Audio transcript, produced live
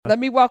Let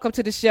me welcome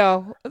to the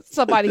show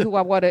somebody who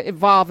I want to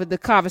involve in the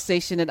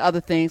conversation and other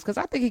things because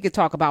I think he could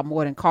talk about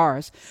more than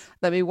cars.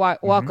 Let me Hmm.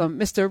 welcome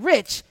Mr.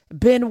 Rich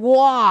Benoit.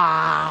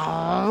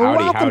 Howdy,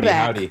 Welcome howdy,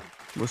 back. howdy.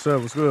 What's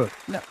up? What's good?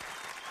 No,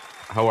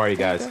 How are you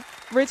okay. guys?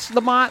 Rich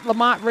Lamont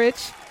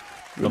Rich.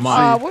 Good to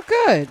Lamont. see you.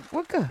 We're good.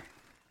 We're good.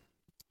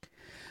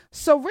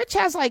 So Rich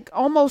has like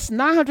almost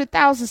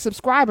 900,000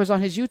 subscribers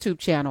on his YouTube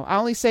channel. I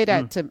only say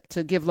that Mm.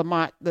 to give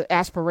Lamont the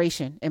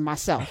aspiration in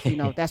myself. You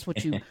know, that's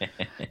what you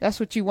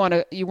want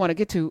to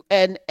get to.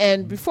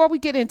 And before we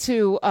get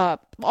into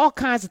all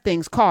kinds of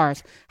things,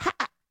 cars.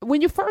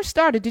 When you first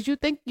started, did you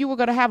think you were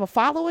going to have a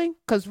following?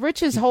 Because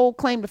Rich's whole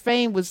claim to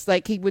fame was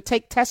like he would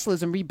take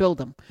Teslas and rebuild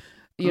them,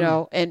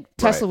 Mm. and Right.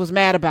 Tesla was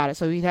mad about it.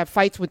 So he'd have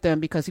fights with them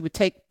because he would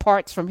take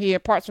parts from here,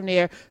 parts from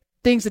there,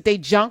 things that they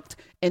junked,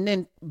 and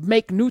then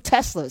make new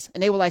Teslas.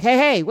 And they were like,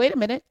 hey, wait a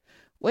minute,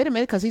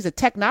 because he's a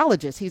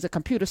technologist, he's a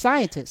computer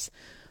scientist.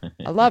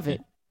 I love it.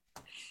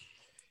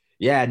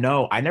 Yeah,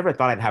 no, I never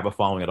thought I'd have a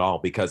following at all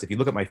because if you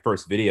look at my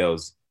first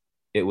videos,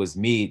 it was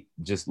me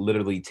just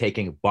literally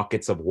taking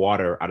buckets of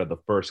water out of the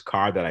first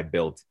car that I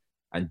built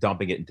and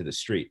dumping it into the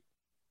street.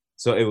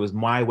 So it was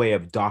my way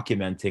of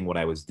documenting what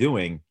I was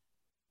doing.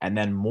 And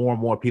then more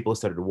and more people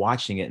started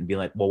watching it and being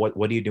like, well,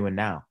 what are you doing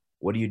now?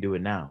 What are you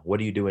doing now? What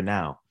are you doing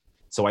now?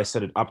 So I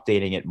started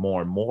updating it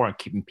more and more and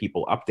keeping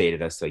people updated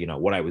as to,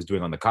 what I was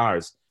doing on the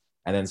cars.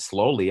 And then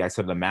slowly I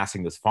started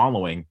amassing this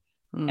following.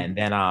 Mm. And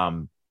then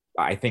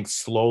I think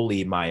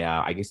slowly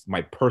I guess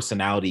my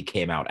personality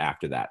came out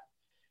after that.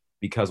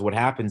 Because what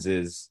happens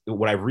is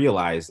what I've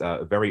realized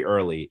very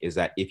early is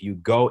that if you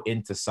go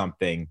into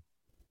something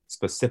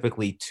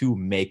specifically to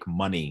make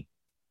money,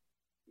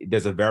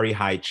 there's a very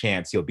high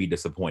chance you'll be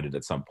disappointed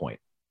at some point.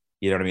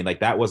 You know what I mean? Like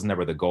that was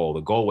never the goal.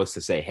 The goal was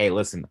to say, hey,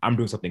 listen, I'm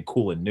doing something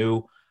cool and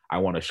new. I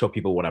want to show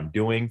people what I'm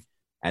doing.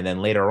 And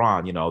then later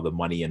on, the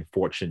money and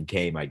fortune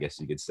came, I guess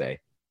you could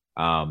say.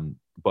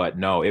 But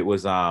no, it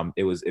was a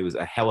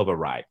hell of a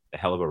ride, a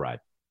hell of a ride.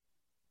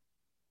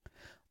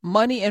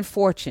 Money and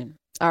fortune.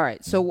 All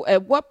right. So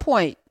at what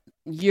point,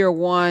 year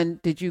one,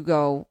 did you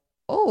go,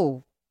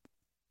 oh,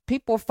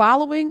 people are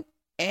following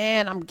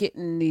and I'm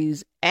getting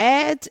these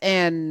ads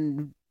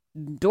and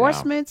Yeah.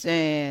 endorsements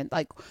and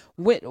like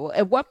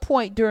at what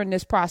point during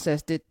this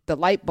process did the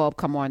light bulb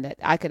come on that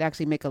I could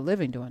actually make a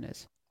living doing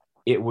this?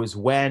 It was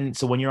when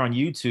you're on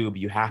YouTube,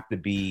 you have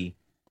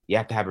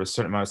to have a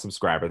certain amount of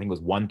subscribers. I think it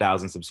was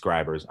 1,000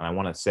 subscribers, and I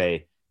want to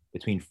say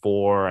between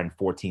 4 and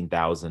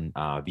 14,000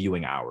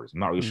 viewing hours. I'm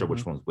not really sure Mm-hmm.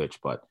 which one's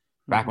which, but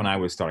back Mm-hmm. when I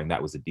was starting,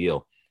 that was the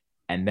deal.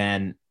 And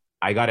then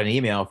I got an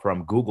email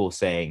from Google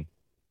saying,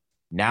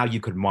 now you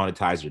could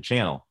monetize your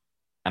channel.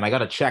 And I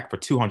got a check for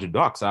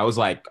 $200. I was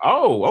like,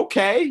 oh,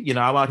 okay. I'm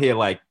out here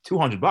like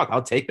 $200.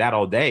 I'll take that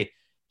all day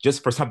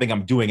just for something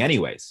I'm doing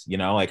anyways.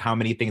 Like how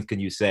many things can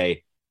you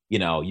say, you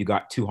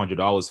got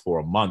 $200 for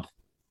a month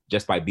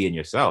just by being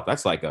yourself?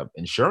 That's like a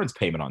insurance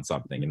payment on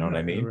something. You know what I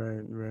Right, mean?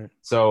 right, right.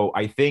 So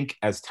I think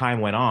as time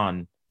went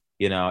on,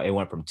 it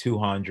went from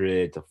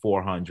 200 to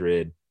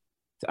 400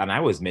 and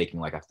I was making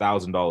like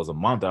 $1,000 a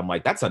month. I'm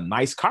like, that's a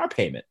nice car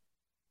payment.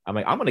 I'm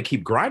like, I'm going to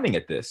keep grinding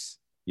at this.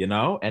 And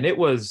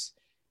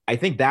I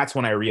think that's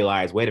when I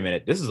realized, wait a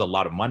minute, this is a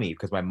lot of money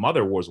because my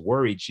mother was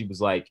worried. She was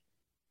like,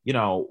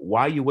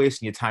 why are you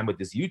wasting your time with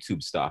this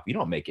YouTube stuff? You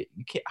don't make it.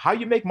 You can't, how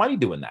you make money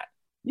doing that?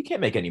 You can't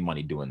make any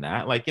money doing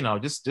that. Like,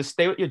 just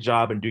stay with your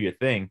job and do your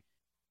thing.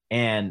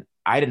 And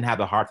I didn't have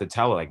the heart to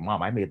tell her, like,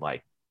 Mom, I made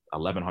like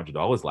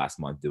 $1,100 last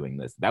month doing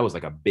this. That was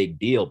like a big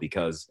deal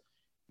because,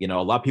 a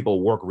lot of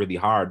people work really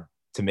hard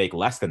to make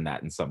less than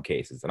that in some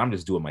cases. And I'm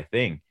just doing my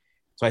thing.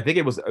 So I think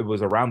it was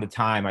around the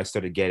time I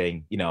started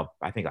getting,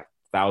 I think like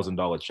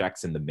 $1,000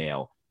 checks in the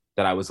mail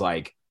that I was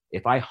like,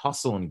 if I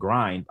hustle and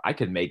grind, I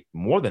could make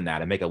more than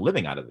that and make a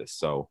living out of this.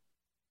 So,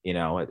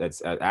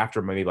 it's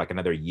after maybe like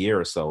another year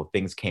or so,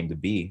 things came to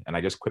be, and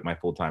I just quit my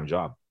full time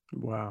job.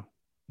 Wow.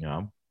 You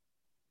know,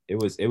 it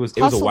was a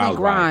Hustle and wild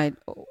ride.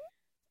 grind.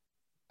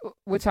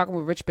 We're talking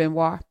with Rich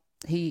Benoit.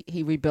 He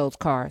rebuilds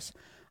cars.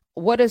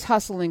 What does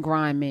hustle and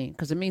grind mean?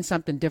 Because it means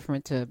something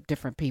different to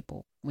different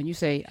people. When you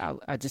say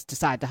I just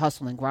decide to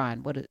hustle and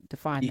grind,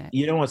 define that?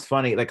 You know what's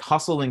funny? Like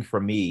hustling for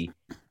me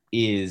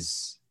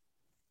is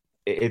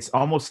it's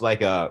almost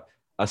like a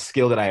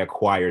skill that I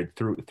acquired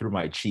through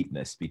my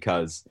cheapness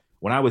because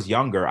when I was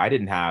younger, I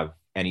didn't have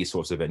any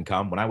source of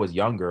income. When I was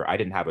younger, I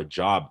didn't have a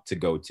job to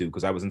go to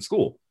because I was in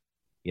school.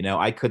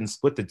 I couldn't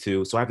split the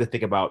two. So I have to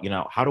think about,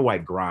 how do I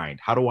grind?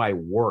 How do I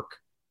work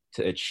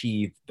to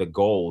achieve the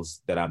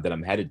goals that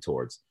I'm headed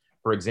towards?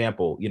 For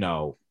example, you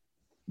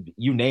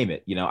name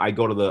it. I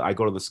go to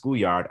the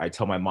schoolyard. I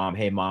tell my mom,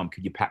 "Hey, mom,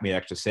 could you pack me an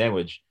extra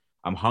sandwich?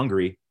 I'm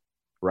hungry."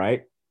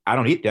 Right? I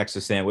don't eat the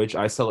extra sandwich.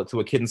 I sell it to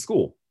a kid in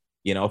school.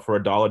 For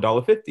a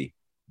dollar 50.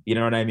 You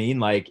know what I mean?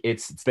 Like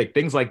it's like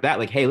things like that.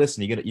 Like, hey,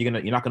 listen, you're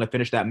not gonna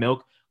finish that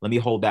milk. Let me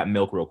hold that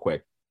milk real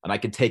quick, and I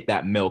can take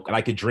that milk and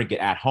I could drink it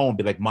at home.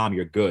 Be like, Mom,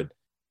 you're good.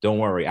 Don't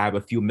worry. I have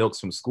a few milks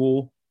from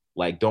school.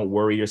 Like, don't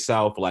worry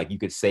yourself. Like, you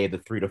could save the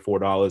 $3 to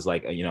 $4.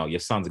 Like, your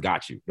son's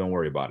got you. Don't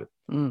worry about it.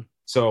 Mm.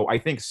 So I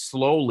think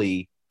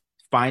slowly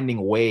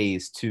finding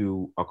ways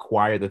to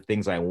acquire the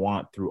things I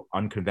want through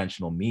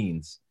unconventional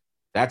means,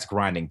 that's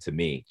grinding to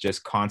me.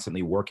 Just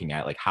constantly working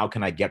at, like, how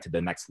can I get to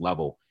the next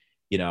level?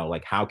 You know,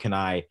 like, how can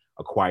I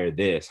acquire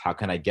this? How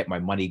can I get my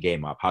money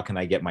game up? How can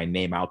I get my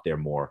name out there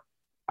more?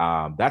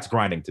 That's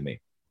grinding to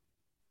me.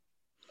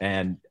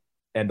 And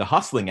the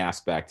hustling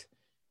aspect,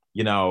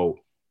 you know,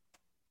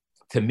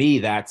 to me,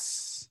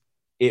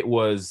 it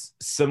was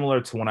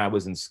similar to when I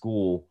was in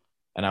school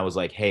and I was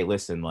like, hey,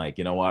 listen, like,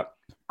 you know what?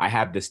 I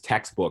have this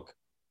textbook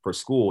for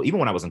school. Even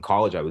when I was in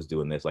college, I was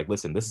doing this. Like,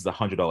 listen, this is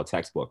 $100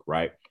 textbook,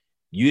 right?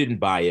 You didn't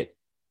buy it.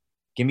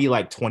 Give me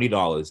like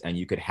 $20 and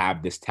you could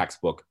have this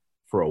textbook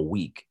for a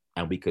week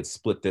and we could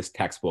split this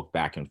textbook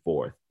back and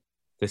forth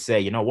to say,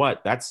 you know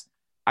what?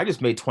 I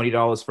just made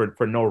 $20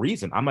 for no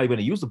reason. I'm not even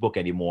going to use the book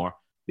anymore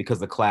because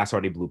the class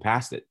already blew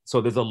past it. So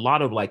there's a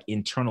lot of like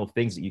internal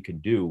things that you can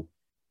do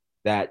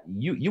that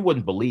you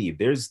wouldn't believe.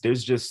 There's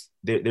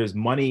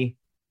money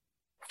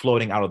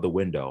floating out of the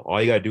window. All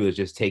you got to do is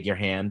just take your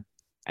hand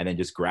and then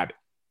just grab it.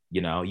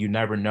 You know, you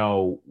never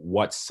know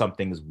what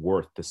something's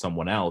worth to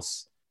someone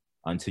else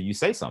until you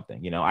say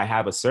something. You know, I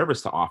have a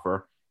service to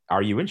offer.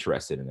 Are you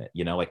interested in it?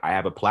 You know, like I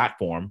have a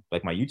platform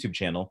like my YouTube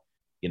channel,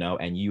 you know,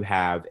 and you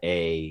have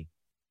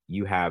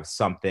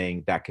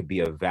something that could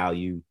be of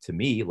value to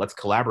me. Let's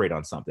collaborate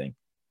on something.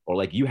 Or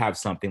like you have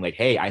something like,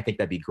 hey, I think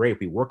that'd be great if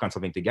we work on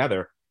something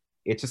together.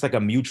 It's just like a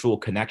mutual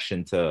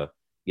connection to,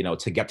 you know,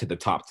 to get to the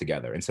top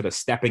together. Instead of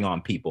stepping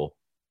on people,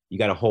 you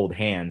got to hold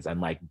hands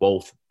and like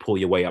both pull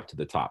your way up to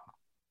the top.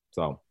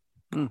 So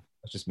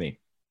that's just me.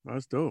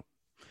 That's dope.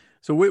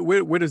 So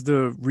where does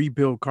the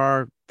rebuild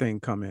car thing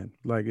come in?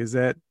 Like, is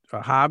that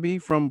a hobby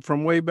from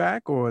way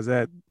back, or is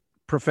that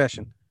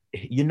profession?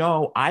 You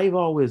know, I've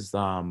always,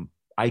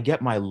 I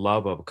get my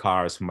love of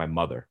cars from my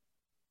mother.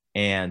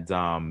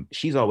 And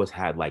she's always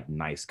had like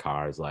nice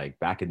cars. Like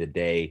back in the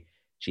day,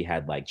 she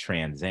had like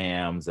Trans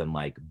Ams and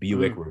like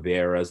Buick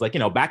Riveras. Like, you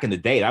know, back in the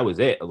day, that was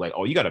it. I was like,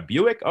 oh, you got a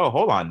Buick? Oh,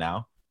 hold on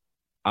now.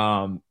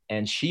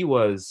 And she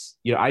was,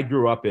 you know, I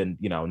grew up in,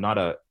 you know, not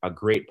a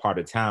great part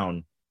of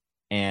town,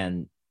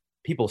 and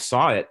people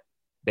saw it.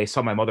 They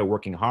saw my mother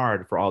working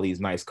hard for all these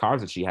nice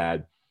cars that she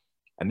had,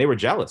 and they were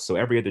jealous. So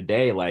every other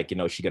day, like, you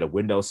know, she got a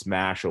window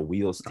smash or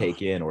wheels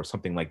taken or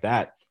something like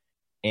that.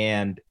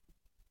 And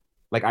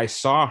like, I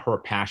saw her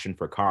passion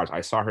for cars.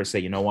 I saw her say,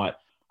 you know what?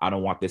 I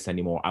don't want this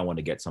anymore. I want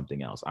to get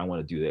something else. I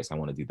want to do this. I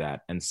want to do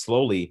that. And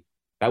slowly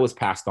that was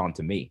passed on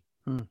to me.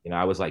 You know,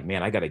 I was like,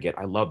 man,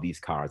 I love these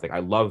cars. Like, I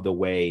love the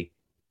way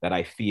that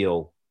I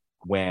feel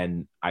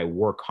when I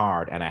work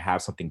hard and I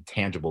have something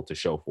tangible to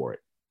show for it.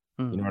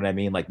 You know what I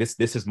mean? Like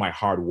this is my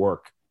hard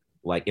work,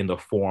 like in the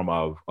form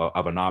of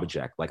an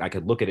object. Like I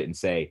could look at it and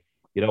say,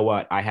 you know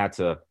what? I had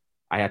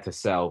to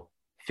sell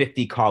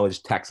 50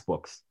 college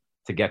textbooks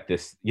to get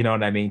this, you know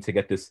what I mean? To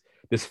get this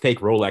fake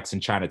Rolex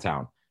in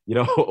Chinatown, you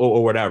know,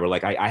 or whatever.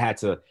 Like I had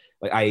to,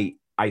 like,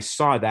 I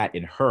saw that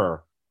in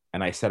her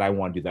and I said, I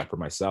want to do that for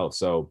myself.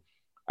 So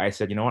I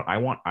said, you know what? I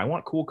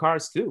want cool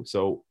cars too.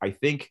 So I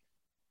think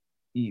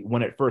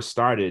when it first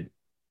started,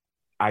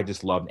 I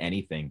just loved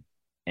anything.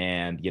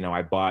 And, you know,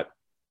 I bought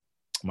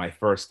my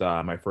first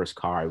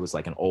car. It was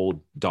like an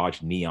old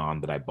Dodge Neon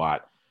that I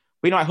bought.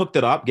 But, you know, I hooked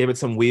it up, gave it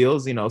some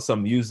wheels, you know,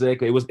 some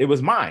music. It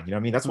was mine. You know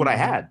what I mean? That's what I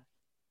had.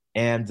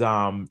 And,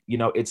 you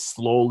know, it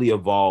slowly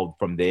evolved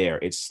from there.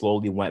 It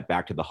slowly went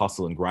back to the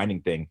hustle and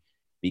grinding thing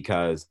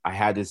because I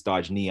had this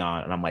Dodge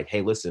Neon and I'm like,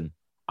 hey, listen,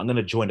 I'm going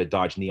to join the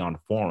Dodge Neon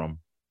forum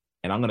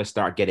and I'm going to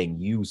start getting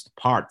used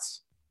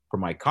parts for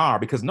my car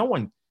because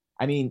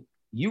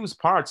used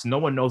parts, no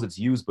one knows it's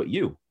used but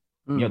you.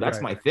 You know,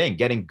 that's my thing,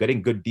 getting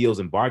good deals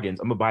and bargains.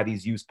 I'm going to buy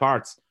these used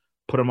parts,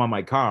 put them on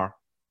my car,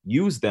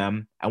 use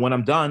them. And when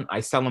I'm done, I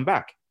sell them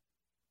back.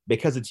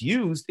 Because it's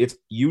used, it's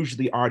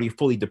usually already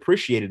fully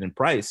depreciated in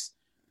price.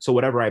 So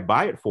whatever I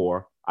buy it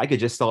for, I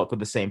could just sell it for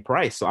the same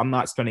price. So I'm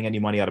not spending any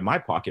money out of my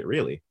pocket,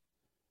 really.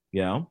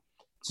 You know?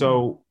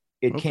 So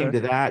it came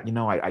to that, you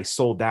know, I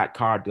sold that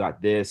car,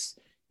 got this,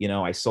 you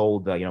know, I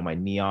sold, you know, my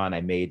Neon.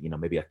 I made, you know,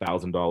 maybe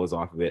 $1,000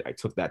 off of it. I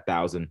took that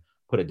 1,000,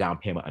 put a down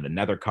payment on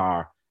another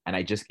car. And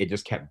it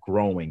just kept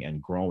growing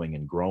and growing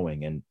and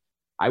growing. And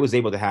I was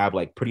able to have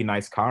like pretty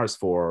nice cars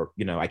for,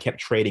 you know, I kept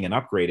trading and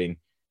upgrading,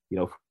 you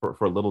know,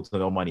 for little to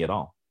no money at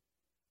all.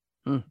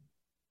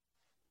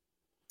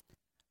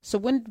 So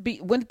when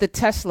did the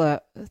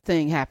Tesla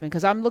thing happen?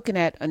 Because I'm looking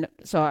at,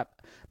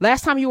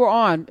 last time you were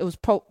on, it was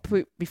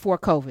before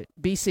COVID,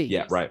 BC.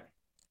 Yeah, right.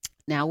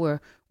 Now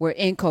we're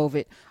in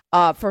COVID.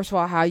 First of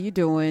all, how are you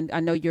doing?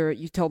 I know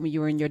you told me you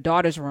were in your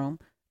daughter's room.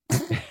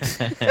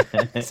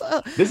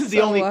 This is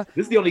the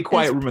only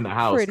quiet room in the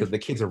house because the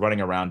kids are running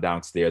around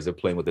downstairs. They're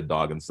playing with the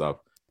dog and stuff.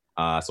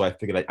 So I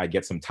figured I'd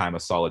get some time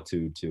of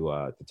solitude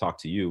to talk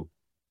to you.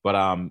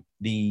 But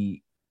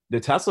the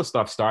Tesla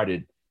stuff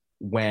started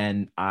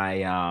when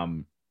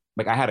I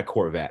had a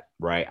Corvette,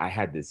 right? I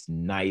had this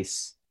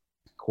nice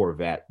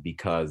Corvette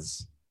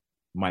because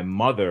my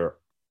mother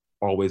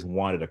always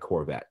wanted a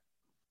Corvette.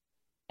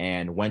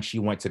 And when she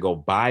went to go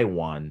buy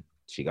one,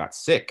 she got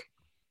sick.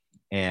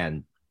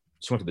 And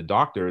she went to the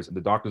doctors, and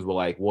the doctors were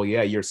like, well,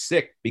 yeah, you're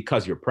sick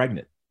because you're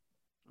pregnant.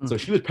 So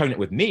she was pregnant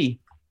with me.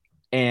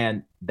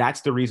 And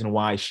that's the reason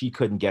why she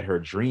couldn't get her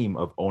dream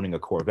of owning a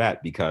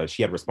Corvette, because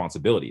she had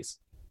responsibilities.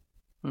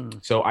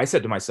 So I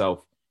said to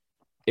myself,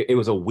 it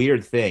was a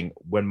weird thing.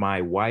 When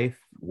my wife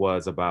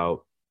was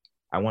about,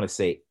 I want to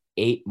say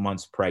 8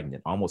 months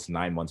pregnant, almost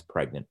 9 months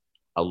pregnant,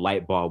 a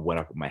light bulb went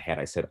up in my head.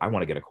 I said, I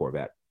want to get a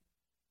Corvette,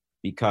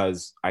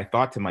 because I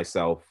thought to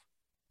myself,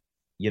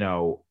 you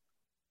know,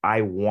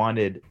 I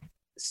wanted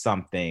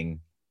something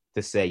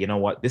to say, you know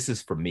what, this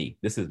is for me.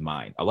 This is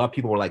mine. A lot of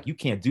people were like, you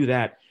can't do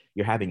that.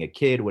 You're having a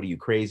kid. What are you,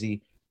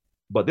 crazy?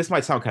 But this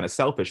might sound kind of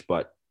selfish,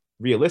 but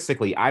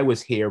realistically, I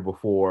was here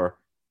before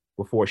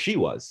she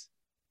was,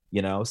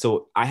 you know?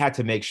 So I had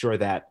to make sure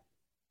that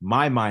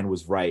my mind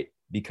was right,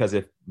 because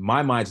if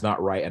my mind's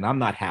not right and I'm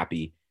not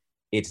happy,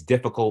 it's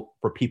difficult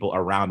for people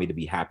around me to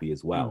be happy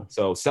as well.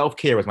 So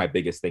self-care was my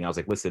biggest thing. I was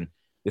like, listen,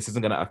 this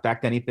isn't going to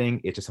affect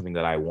anything. It's just something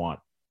that I want.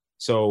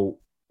 So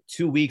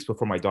 2 weeks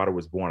before my daughter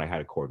was born, I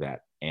had a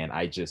Corvette, and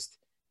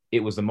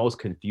it was the most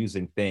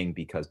confusing thing,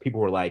 because people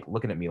were like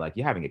looking at me like,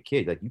 you're having a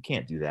kid, like you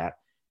can't do that.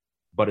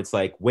 But it's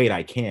like, wait,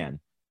 I can.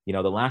 You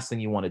know, the last thing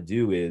you want to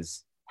do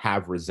is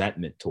have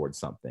resentment towards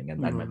something. And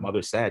my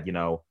mother said, you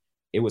know,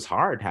 it was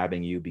hard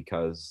having you,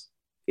 because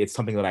it's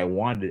something that I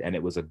wanted, and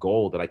it was a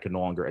goal that I could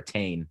no longer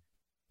attain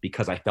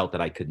because I felt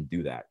that I couldn't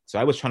do that. So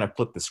I was trying to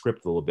flip the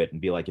script a little bit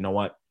and be like, you know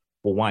what?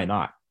 Well, why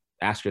not?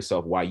 Ask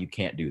yourself why you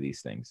can't do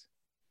these things.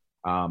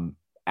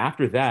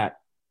 After that,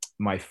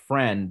 my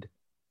friend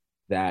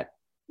that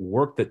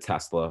worked at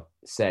Tesla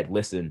said,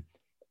 listen,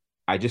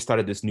 I just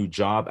started this new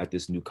job at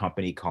this new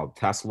company called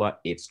Tesla.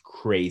 It's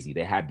crazy.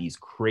 They have these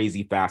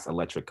crazy fast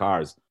electric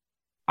cars.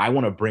 I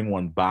want to bring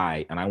one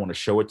by and I want to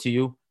show it to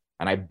you.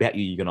 And I bet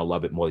you're going to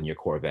love it more than your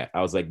Corvette.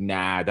 I was like,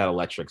 nah, that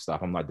electric stuff,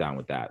 I'm not down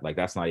with that. Like,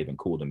 that's not even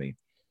cool to me.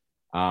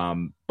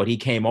 But he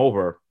came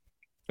over,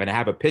 and I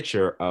have a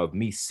picture of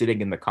me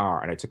sitting in the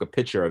car, and I took a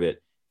picture of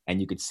it, and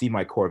you could see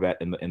my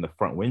Corvette in the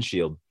front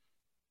windshield.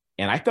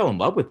 And I fell in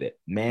love with it,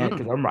 man.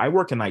 Because I remember I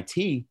worked in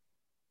IT,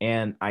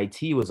 and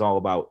IT was all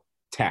about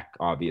tech,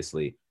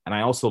 obviously. And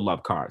I also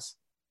love cars.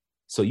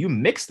 So you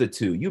mix the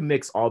two, you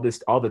mix all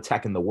the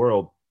tech in the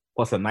world,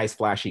 plus a nice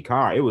flashy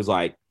car. It was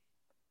like,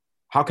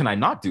 how can I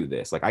not do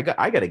this? Like, I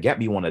got to get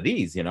me one of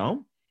these, you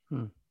know?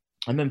 And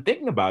then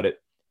thinking about it,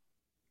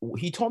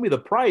 he told me the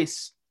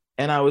price,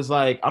 and I was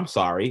like, I'm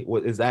sorry,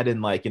 what is that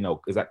in, like, you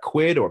know, is that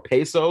quid or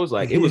pesos?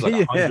 Like, it was like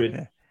it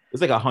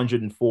was like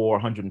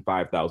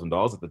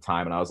 $104,000-$105,000 at the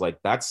time. And I was like,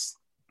 that's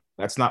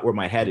not where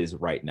my head is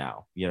right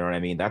now. You know what I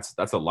mean? That's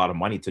a lot of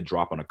money to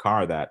drop on a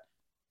car that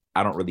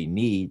I don't really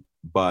need,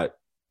 but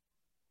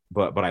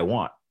I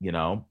want, you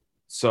know?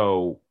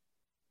 So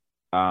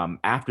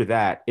after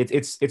that,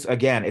 it's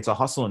again, it's a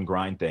hustle and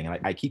grind thing.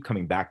 And I keep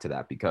coming back to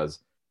that, because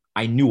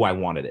I knew I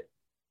wanted it.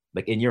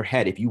 Like, in your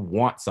head, if you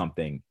want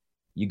something,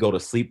 you go to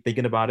sleep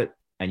thinking about it,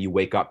 and you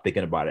wake up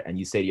thinking about it, and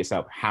you say to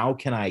yourself, how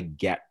can I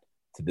get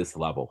to this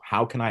level?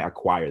 How can I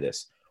acquire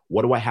this?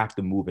 What do I have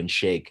to move and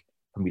shake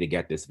for me to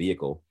get this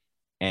vehicle?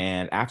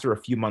 And after a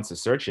few months of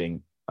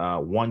searching,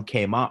 one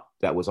came up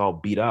that was all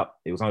beat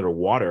up. It was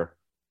underwater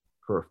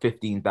for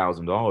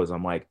 $15,000.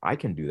 I'm like, I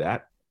can do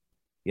that.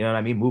 You know what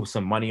I mean? Move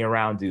some money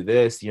around, do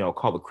this, you know,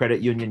 call the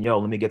credit union. Yo,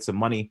 let me get some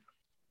money.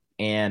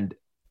 And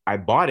I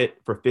bought it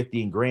for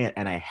 15 grand,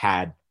 and I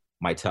had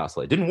my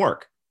Tesla. It didn't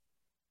work.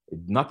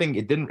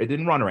 It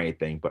didn't run or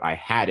anything, but I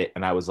had it.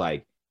 And I was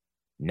like,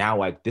 now,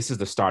 like, this is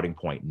the starting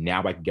point.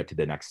 Now I can get to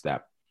the next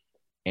step.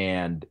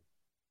 And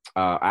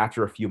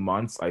after a few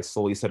months, I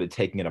slowly started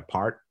taking it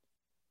apart.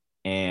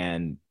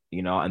 And,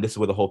 you know, and this is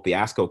where the whole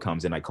fiasco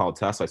comes in. I called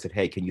Tesla. I said,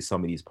 hey, can you sell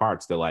me these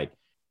parts? They're like,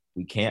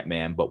 we can't,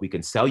 man, but we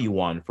can sell you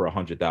one for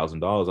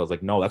 $100,000. I was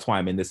like, no, that's why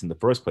I'm in this in the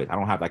first place. I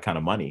don't have that kind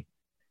of money.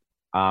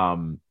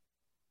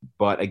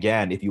 But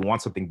again, if you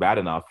want something bad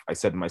enough, I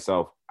said to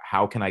myself,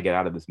 how can I get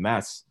out of this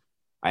mess?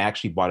 I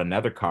actually bought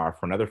another car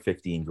for another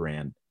 15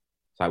 grand.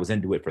 So I was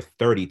into it for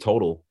 30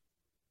 total.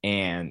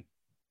 And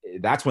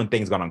that's when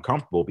things got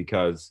uncomfortable,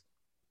 because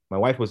my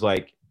wife was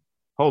like,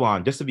 hold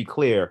on, just to be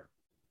clear,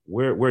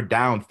 we're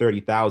down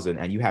 30,000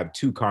 and you have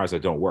two cars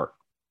that don't work.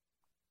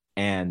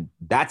 And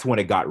that's when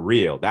it got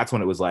real. That's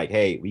when it was like,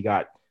 hey,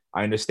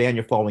 I understand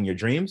you're following your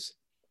dreams.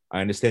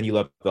 I understand you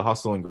love the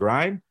hustle and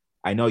grind.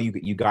 I know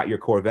you got your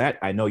Corvette.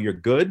 I know you're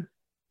good,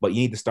 but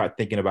you need to start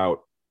thinking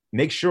about,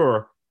 make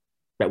sure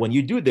that when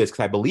you do this,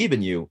 because I believe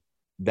in you,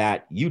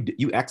 that you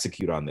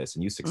execute on this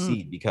and you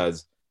succeed,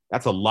 because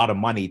that's a lot of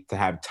money to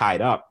have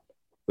tied up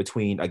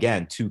between,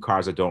 again, two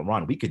cars that don't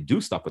run. We could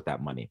do stuff with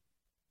that money.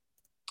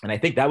 And I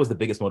think that was the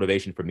biggest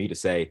motivation for me to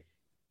say,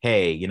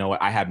 hey, you know what?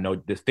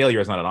 The failure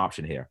is not an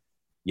option here,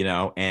 you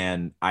know?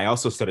 And I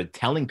also started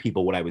telling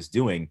people what I was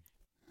doing.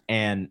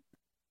 And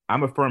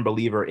I'm a firm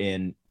believer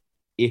in,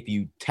 if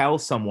you tell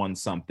someone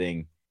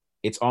something,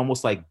 it's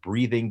almost like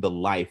breathing the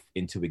life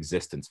into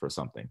existence for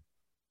something.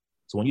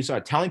 So when you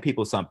start telling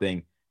people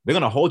something, they're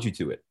going to hold you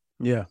to it.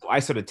 Yeah. So I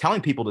started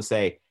telling people to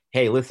say,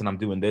 hey, listen, I'm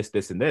doing this,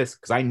 this, and this,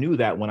 because I knew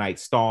that when I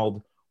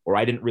stalled or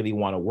I didn't really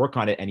want to work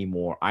on it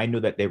anymore, I knew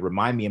that they'd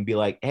remind me and be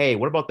like, hey,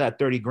 what about that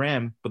 30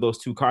 grand for those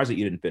 2 cars that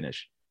you didn't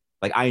finish?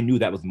 Like, I knew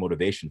that was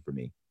motivation for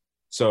me.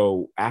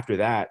 So after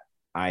that,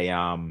 I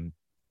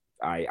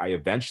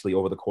eventually,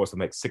 over the course of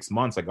like 6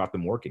 months, I got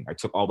them working. I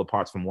took all the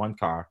parts from one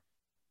car,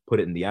 put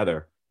it in the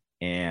other.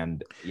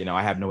 And, you know,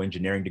 I have no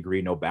engineering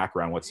degree, no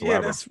background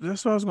whatsoever. Yeah,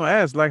 that's what I was going to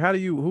ask. Like, how do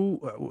you,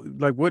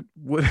 like,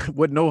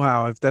 what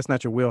know-how if that's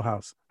not your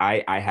wheelhouse?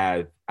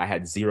 I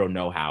had zero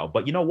know-how,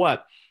 but you know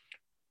what?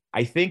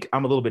 I think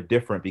I'm a little bit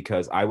different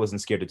because I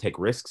wasn't scared to take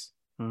risks.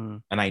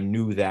 And I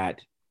knew that,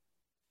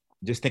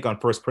 just think on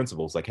first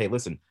principles, like, hey,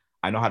 listen,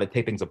 I know how to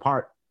take things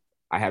apart.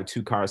 I have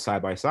 2 cars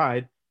side by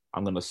side.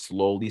 I'm going to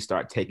slowly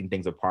start taking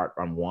things apart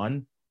on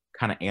one,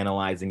 kind of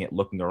analyzing it,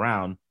 looking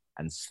around,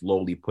 and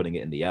slowly putting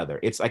it in the other.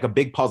 It's like a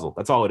big puzzle.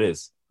 That's all it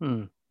is.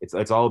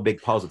 It's all a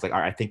big puzzle. It's like, all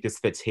right, I think this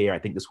fits here. I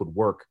think this would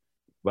work.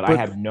 But I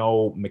have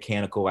no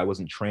mechanical. I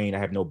wasn't trained. I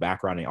have no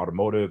background in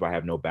automotive. I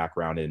have no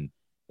background in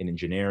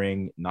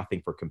engineering,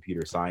 nothing for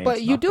computer science.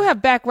 But you do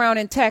have background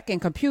in tech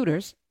and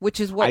computers,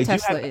 which is what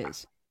Tesla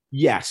is.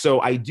 Yeah.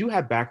 So I do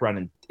have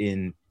background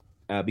in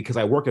because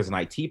I work as an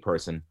IT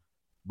person.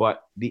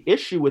 But the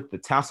issue with the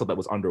Tesla that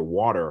was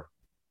underwater,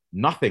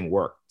 nothing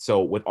worked.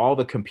 So with all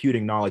the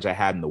computing knowledge I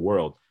had in the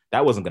world,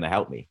 that wasn't going to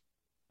help me.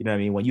 You know what I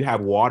mean? When you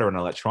have water and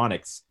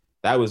electronics,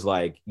 that was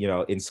like, you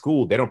know, in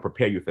school, they don't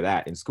prepare you for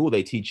that. In school,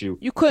 they teach you.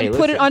 You couldn't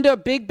put it under a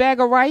big bag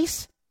of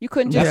rice? You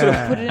couldn't just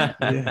put it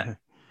in? Yeah.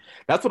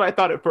 That's what I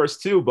thought at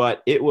first too,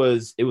 but it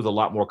was a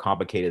lot more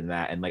complicated than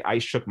that. And like, I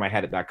shook my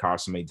head at that car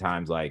so many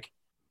times, like,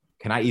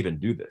 can I even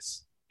do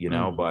this? You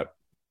know, but,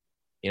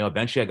 you know,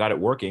 eventually I got it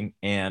working.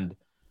 And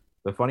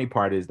the funny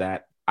part is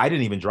that I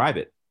didn't even drive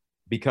it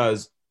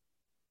because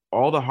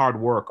all the hard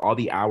work, all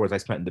the hours I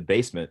spent in the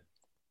basement,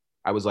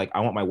 I was like, I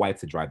want my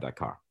wife to drive that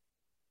car.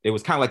 It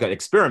was kind of like an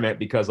experiment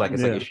because like,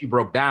 it's like if she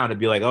broke down, it'd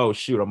be like, oh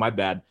shoot, oh my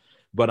bad.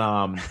 But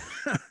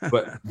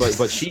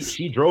but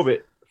she drove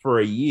it for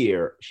a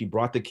year. She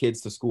brought the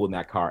kids to school in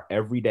that car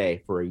every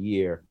day for a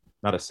year,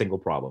 not a single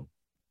problem.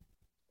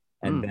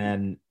 And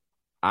then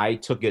I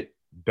took it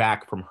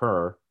back from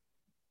her.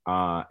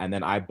 And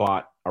then I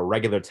bought a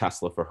regular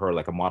Tesla for her,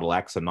 like a Model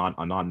X, a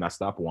non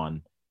messed up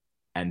one.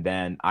 And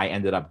then I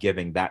ended up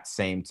giving that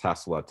same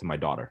Tesla to my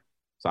daughter.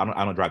 So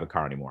I don't drive a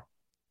car anymore.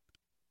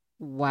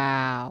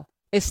 Wow.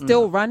 It's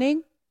still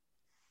running?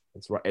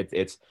 It's right.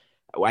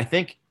 I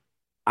think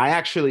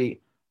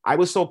I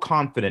was so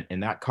confident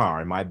in that car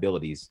and my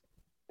abilities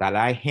that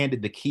I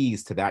handed the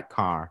keys to that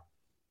car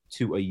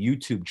to a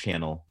YouTube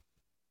channel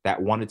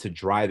that wanted to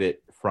drive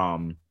it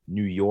from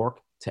New York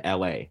to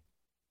LA.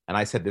 And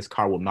I said, this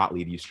car will not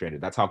leave you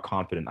stranded. That's how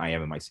confident I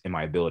am in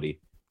my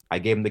ability. I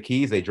gave them the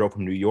keys. They drove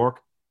from New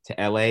York to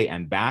LA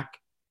and back.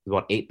 It was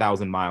about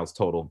 8,000 miles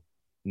total.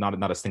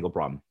 Not a single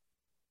problem.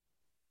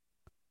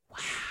 Wow.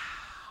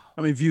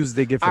 How many views did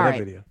they get for that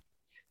video?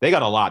 They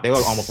got a lot. They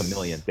got almost 1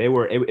 million. It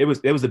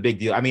was a big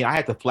deal. I mean, I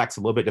had to flex a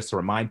little bit just to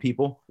remind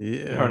people. Yeah.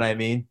 You know what I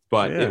mean?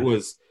 But it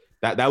was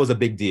that was a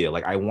big deal.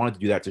 Like, I wanted to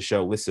do that to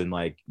show, listen,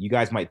 like, you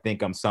guys might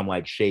think I'm some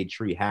like shade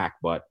tree hack,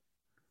 but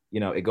you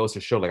know, it goes to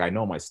show like I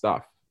know my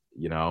stuff,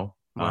 you know?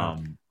 Wow.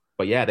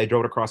 But yeah, they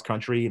drove it across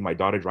country. My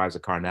daughter drives a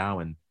car now,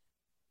 and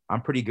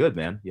I'm pretty good,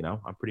 man. You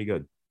know, I'm pretty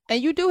good.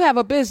 And you do have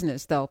a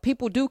business though.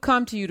 People do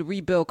come to you to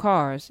rebuild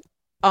cars.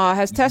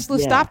 Has Tesla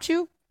stopped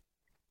you?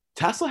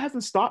 Tesla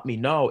hasn't stopped me.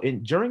 No.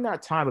 And during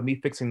that time of me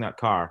fixing that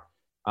car,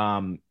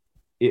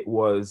 it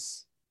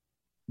was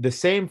the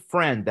same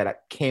friend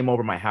that came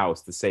over my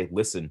house to say,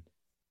 listen,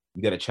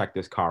 you got to check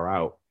this car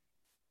out.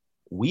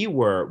 We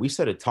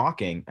started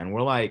talking, and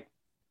we're like,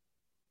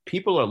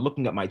 people are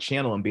looking at my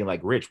channel and being like,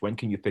 Rich, when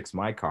can you fix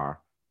my car?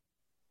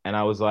 And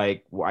I was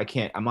like, well,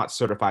 I'm not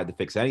certified to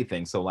fix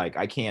anything. So like,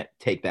 I can't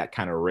take that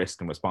kind of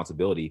risk and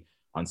responsibility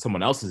on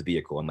someone else's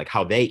vehicle and like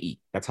how they eat.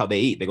 That's how they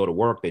eat. They go to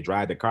work, they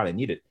drive their car, they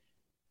need it.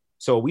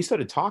 So we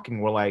started talking.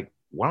 We're like,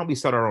 why don't we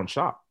start our own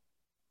shop?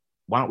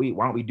 Why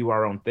don't we do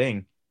our own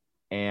thing?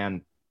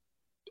 And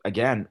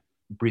again,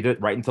 breathe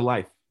it right into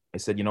life. I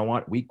said, you know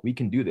what? We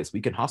can do this.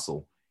 We can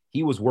hustle.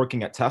 He was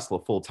working at Tesla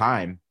full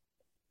time.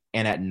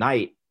 And at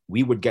night,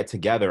 we would get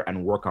together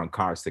and work on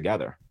cars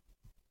together.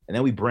 And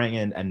then we brought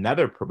in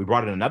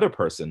another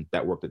person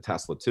that worked at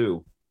Tesla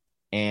too.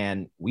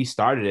 And we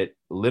started it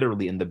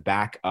literally in the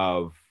back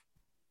of,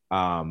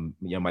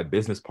 my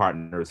business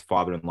partner's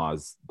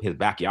father-in-law's, his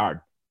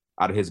backyard,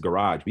 out of his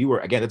garage. We were,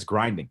 again, it's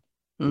grinding.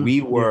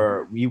 We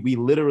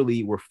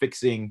literally were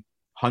fixing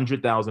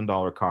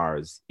 $100,000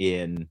 cars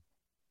in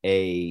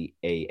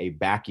a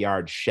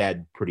backyard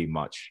shed, pretty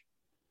much,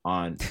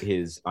 on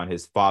his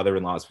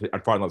father-in-law's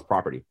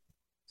property.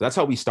 So that's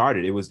how we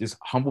started. It was just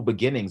humble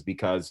beginnings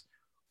because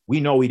we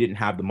know we didn't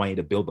have the money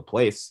to build the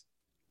place.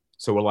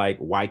 So we're like,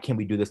 why can't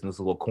we do this in this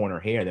little corner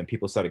here? And then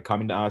people started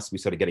coming to us. We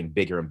started getting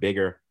bigger and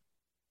bigger.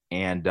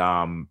 And,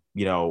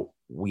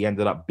 we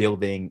ended up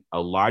building a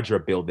larger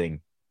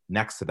building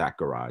next to that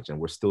garage. And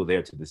we're still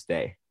there to this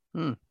day.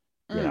 You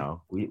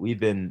know, we've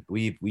been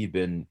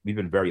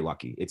very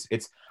lucky.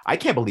 I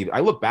can't believe it. I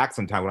look back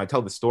sometimes when I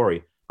tell the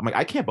story, I'm like,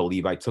 I can't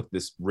believe I took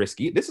this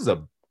risky. This is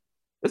a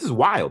This is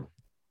wild.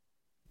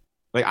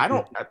 Like, I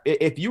don't,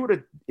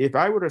 if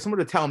I were to, someone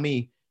to tell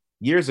me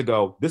years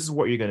ago, this is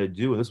what you're going to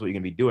do and this is what you're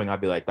going to be doing,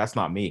 I'd be like, that's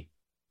not me.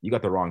 You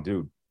got the wrong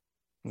dude.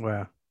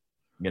 Wow.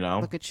 You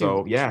know? Look at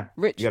So, you. yeah.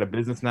 Rich. You got a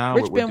business now.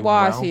 Rich We're doing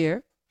Benoit is well.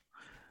 here.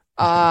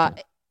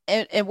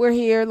 And we're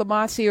here.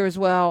 Lamont's here as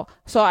well.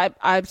 So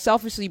I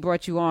selfishly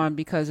brought you on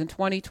because in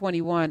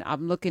 2021,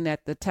 I'm looking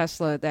at the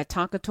Tesla, that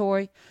Tonka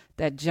toy,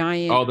 that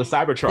giant Oh, the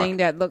Cybertruck thing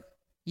that look.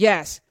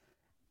 Yes.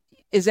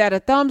 Is that a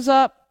thumbs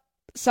up,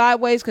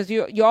 sideways? Because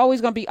you're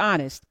always going to be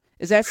honest.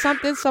 Is that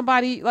something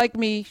somebody like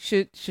me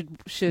should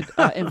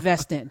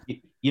invest in?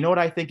 You know what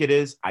I think it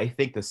is? I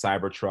think the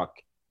Cybertruck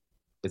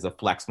is a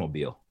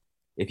flexmobile.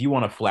 If you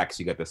want to flex,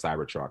 you get the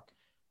Cybertruck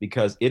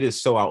because it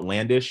is so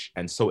outlandish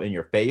and so in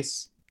your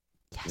face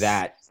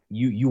that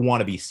you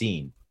want to be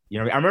seen.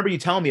 You know, I remember you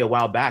telling me a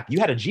while back you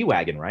had a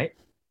G-Wagon, right?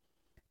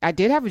 I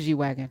did have a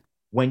G-Wagon.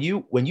 When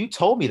you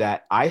told me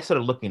that, I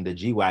started looking into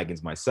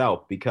G-Wagons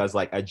myself because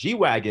like a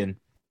G-Wagon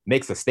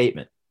makes a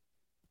statement.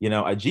 You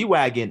know, a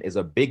G-Wagon is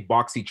a big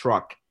boxy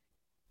truck.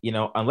 You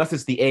know, unless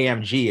it's the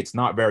AMG, it's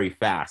not very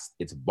fast.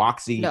 It's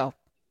boxy. No.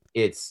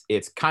 It's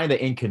kind of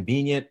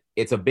inconvenient.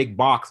 It's a big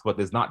box, but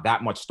there's not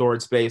that much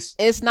storage space.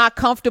 It's not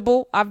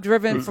comfortable. I've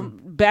driven from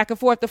back and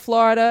forth to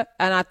Florida,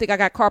 and I think I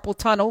got carpal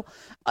tunnel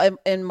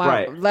in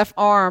my left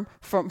arm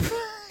from.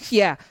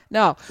 Yeah,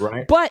 no.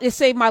 Right. But it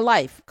saved my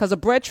life because a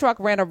bread truck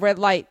ran a red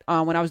light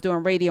when I was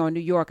doing radio in New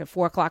York at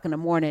 4:00 in the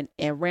morning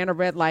and ran a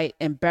red light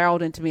and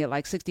barreled into me at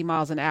like 60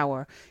 miles an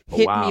hour,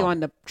 hit me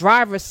on the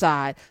driver's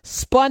side,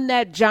 spun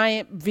that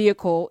giant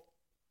vehicle,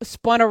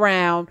 spun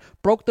around,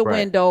 broke the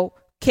window,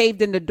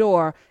 caved in the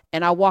door,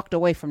 and I walked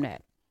away from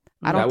that.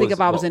 I don't think if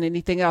I was in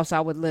anything else,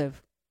 I would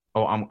live.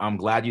 Oh, I'm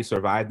glad you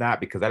survived that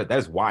because that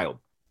is wild.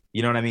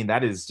 You know what I mean?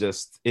 That is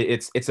just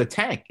it's a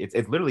tank.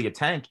 It's literally a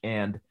tank.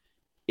 And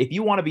if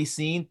you want to be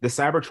seen, the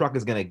Cybertruck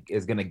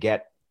is gonna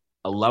get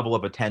a level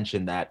of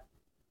attention that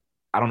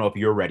I don't know if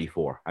you're ready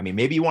for. I mean,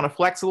 maybe you want to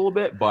flex a little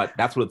bit, but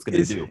that's what it's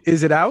gonna do.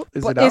 Is it out?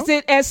 Is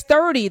it as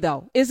sturdy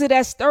though? Is it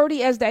as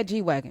sturdy as that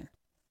G-Wagon?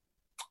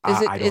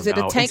 Is it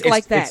a tank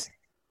like that?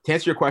 To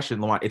answer your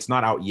question, Lamont, it's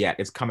not out yet.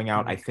 It's coming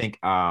out, I think,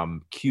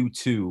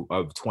 Q2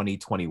 of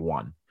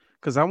 2021.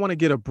 Because I want to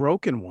get a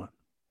broken one.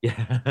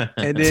 Yeah.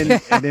 and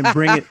then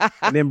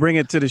bring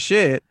it to the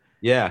shed.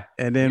 Yeah.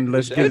 And then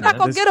You're not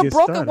gonna get a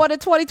broken one in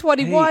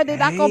 2021. They're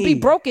not gonna be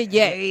broken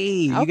yet.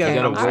 You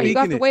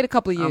have to wait a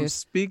couple of years. I'm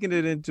speaking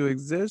it into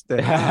existence.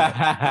 All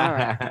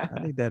right. I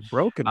need that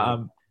broken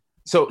one.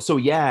 So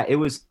yeah, it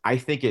was. I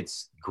think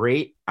it's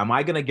great. Am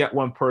I gonna get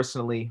one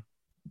personally?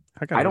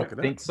 I don't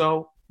think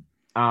so.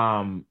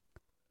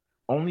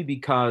 Only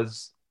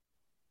because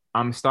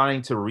I'm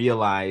starting to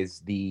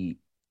realize the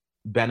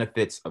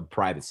benefits of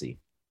privacy.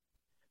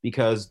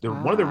 Because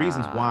one of the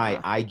reasons why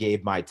I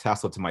gave my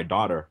Tesla to my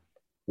daughter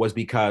was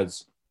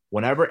because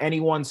whenever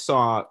anyone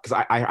saw,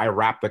 because I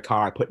wrapped the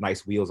car, I put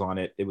nice wheels on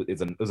it. It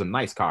was a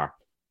nice car.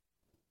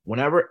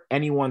 Whenever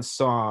anyone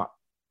saw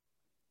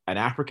an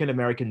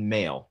African-American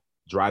male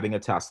driving a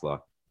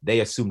Tesla,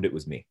 they assumed it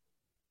was me.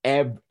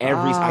 I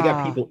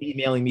got people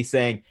emailing me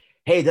saying,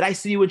 hey, did I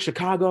see you in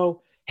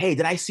Chicago? Hey,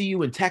 did I see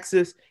you in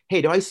Texas?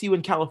 Hey, do I see you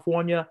in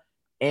California?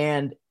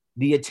 And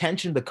the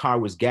attention the car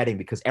was getting,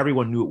 because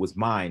everyone knew it was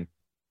mine,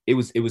 it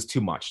was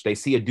too much. They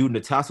see a dude in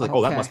a Tesla, like,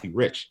 oh, that must be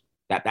Rich.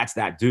 That's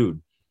that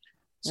dude.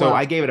 So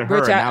I gave it to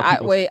her.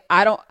 Rich,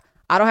 I don't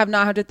have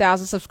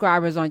 900,000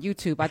 subscribers on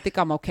YouTube. I think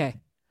I'm okay.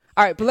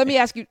 All right, but let me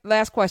ask you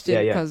last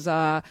question, because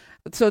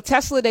so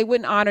Tesla, they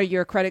wouldn't honor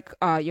your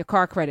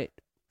car credit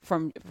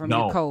from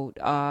your code,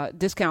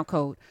 discount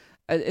code.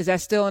 Is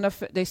that still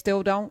enough? They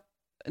still don't?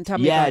 And tell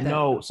me about that.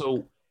 No.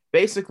 So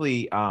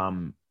basically,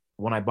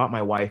 when I bought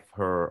my wife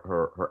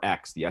her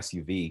X, the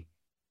SUV,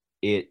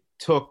 it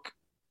took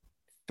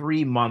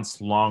 3 months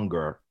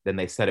longer than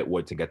they said it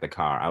would to get the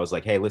car. I was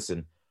like, hey,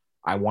 listen,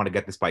 I want to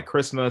get this by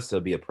Christmas.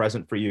 It'll be a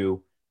present for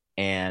you.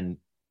 And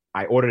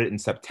I ordered it in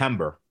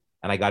September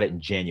and I got it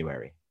in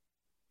January.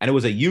 And it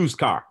was a used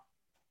car.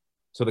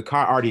 So the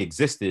car already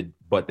existed,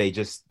 but they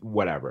just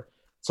whatever.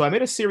 So I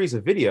made a series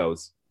of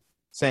videos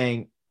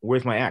saying,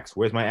 where's my X?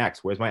 Where's my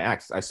X? Where's my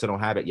X? I still don't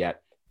have it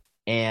yet.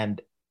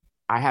 And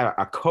I had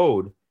a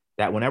code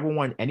that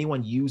whenever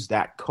anyone used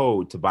that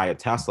code to buy a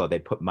Tesla, they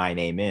put my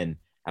name in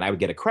and I would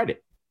get a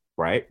credit,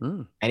 right?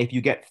 And if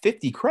you get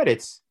 50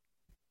 credits,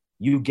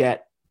 you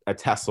get a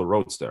Tesla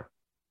Roadster.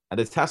 And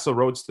the Tesla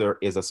Roadster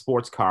is a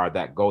sports car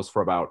that goes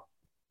for about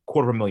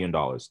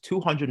 $250,000,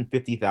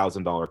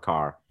 $250,000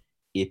 car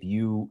if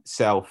you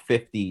sell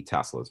 50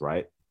 Teslas,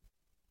 right?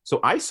 So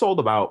I sold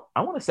about,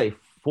 I want to say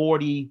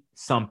 40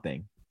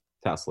 something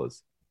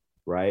Teslas,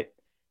 right?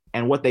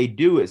 And what they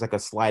do is like a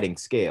sliding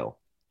scale.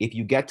 If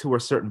you get to a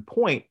certain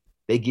point,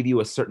 they give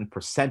you a certain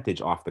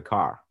percentage off the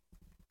car.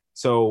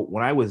 So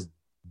when I was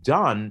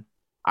done,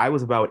 I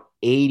was about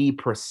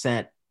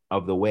 80%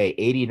 of the way,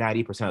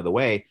 90% of the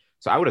way.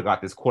 So I would have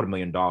got this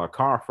 $250,000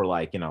 car for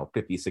like,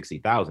 50,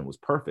 60,000. It was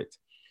perfect.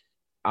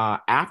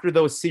 After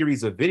those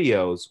series of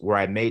videos where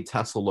I made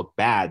Tesla look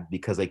bad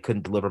because they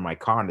couldn't deliver my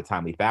car in a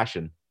timely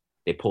fashion,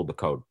 they pulled the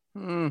code.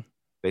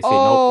 They say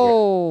nope.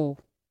 Oh,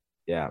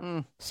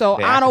 Yeah. so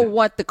They I actually, don't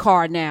want the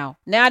car now.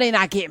 Now they're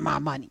not getting my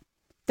money.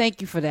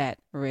 Thank you for that,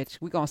 Rich.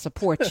 We're going to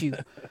support you.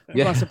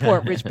 We're going to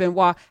support Rich yeah.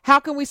 Benoit. How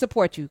can we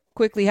support you?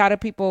 Quickly, how do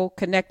people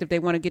connect if they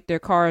want to get their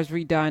cars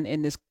redone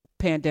in this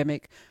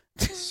pandemic?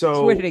 Where do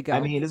So, they I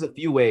go? mean, there's a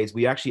few ways.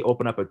 We actually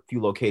open up a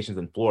few locations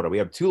in Florida. We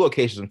have two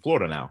locations in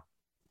Florida now.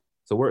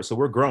 So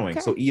we're growing.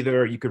 So Okay.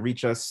 either you could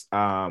reach us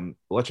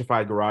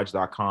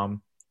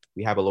electrifiedgarage.com.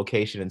 We have a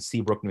location in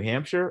Seabrook, New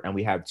Hampshire, and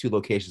we have two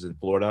locations in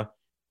Florida.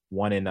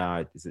 One in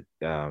is it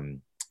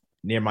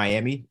near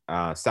Miami,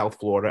 South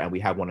Florida, and we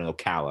have one in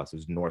Ocala, so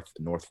it's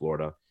North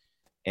Florida.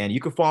 And you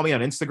can follow me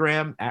on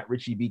Instagram at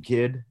Richie B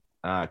Kid,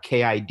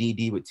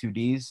 KIDD with two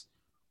D's,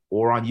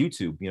 or on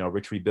YouTube,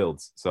 Rich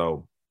Rebuilds.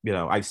 So,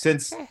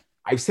 Okay.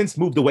 I've since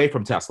moved away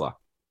from Tesla.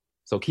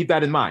 So keep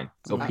that in mind.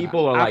 So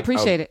people are I like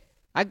appreciate it.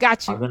 I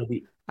got are you. going to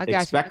be I got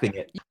you. expecting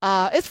it.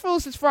 It's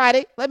Fools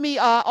Friday. Let me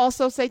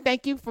also say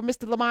thank you for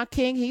Mr. Lamont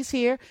King. He's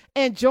here.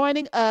 And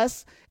joining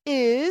us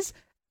is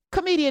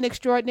comedian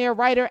extraordinaire,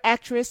 writer,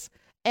 actress,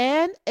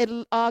 and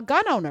a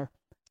gun owner.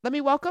 Let me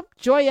welcome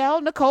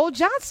Joyelle Nicole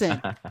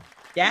Johnson.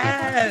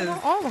 Yes.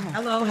 All of them.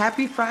 Hello.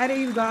 Happy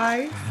Friday, you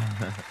guys.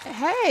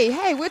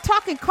 Hey, we're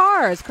talking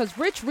cars because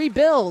Rich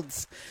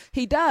rebuilds.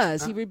 He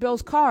does. He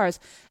rebuilds cars.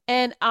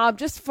 And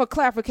just for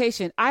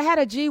clarification, I had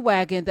a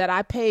G-Wagon that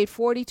I paid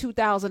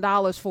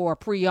 $42,000 for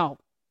pre-owned,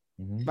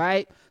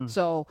 right?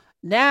 So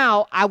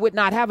now I would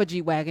not have a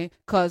G-Wagon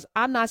because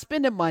I'm not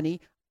spending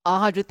money,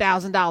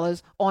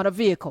 $100,000 on a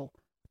vehicle,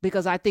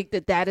 because I think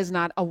that is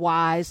not a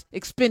wise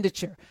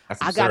expenditure.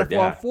 That's I got it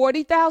absurd, for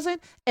 $40,000,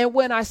 and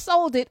when I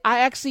sold it,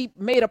 I actually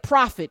made a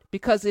profit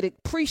because it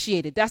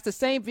appreciated. That's the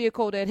same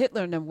vehicle that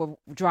Hitler and them were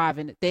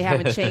driving. They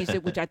haven't changed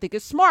it, which I think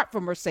is smart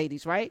for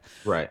Mercedes, right?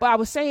 Right. But I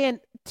was saying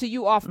to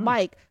you off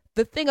mic,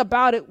 the thing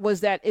about it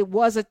was that it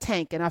was a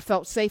tank, and I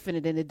felt safe in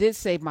it, and it did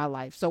save my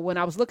life. So when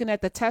I was looking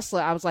at the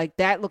Tesla, I was like,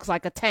 that looks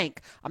like a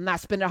tank. I'm not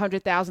spending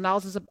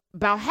 $100,000. It's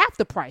about half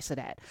the price of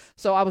that.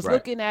 So I was Right.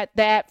 looking at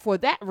that for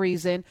that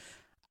reason,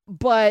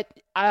 but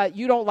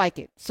you don't like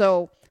it.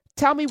 So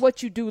tell me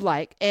what you do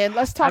like, and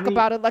let's talk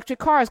about electric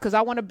cars because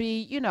I want to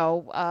be,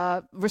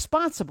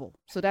 responsible.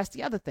 So that's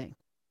the other thing.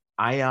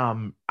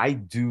 I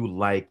do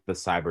like the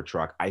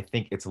Cybertruck. I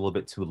think it's a little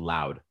bit too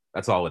loud.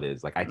 That's all it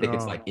is. Like I think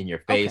it's like in your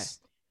face,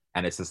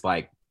 and it's just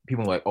like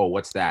people are like, "Oh,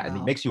 what's that?" And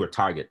it makes you a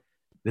target.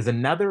 There's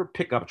another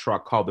pickup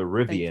truck called the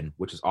Rivian,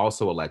 which is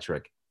also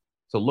electric.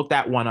 So look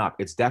that one up.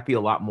 It's definitely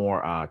a lot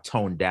more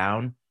toned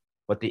down,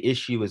 but the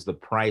issue is the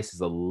price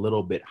is a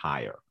little bit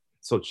higher.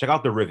 So check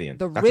out the Rivian.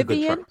 The That's a good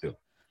Rivian? truck too.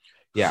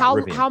 Yeah, How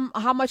Rivian.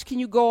 how much can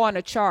you go on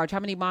a charge? How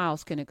many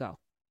miles can it go?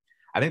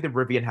 I think the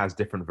Rivian has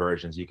different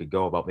versions. You could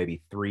go about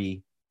maybe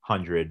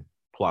 300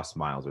 plus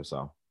miles or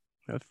so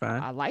That's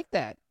fine. I like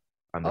that.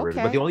 on the Rivian.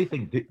 Okay. But the only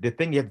thing, the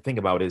thing you have to think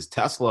about is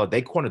Tesla,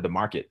 they cornered the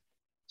market.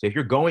 So if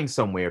you're going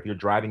somewhere, if you're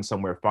driving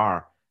somewhere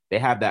far, they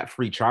have that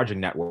free charging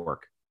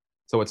network.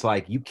 So it's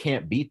like you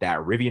can't beat that.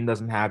 Rivian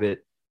doesn't have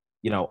it.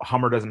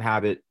 Hummer doesn't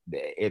have it.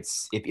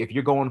 It's if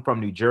you're going from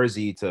New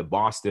Jersey to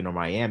Boston or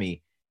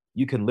Miami,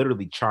 you can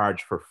literally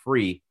charge for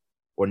free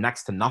or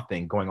next to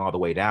nothing going all the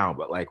way down.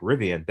 But like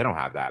Rivian, they don't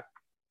have that.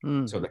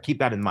 So keep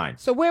that in mind.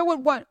 So where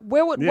would Yeah,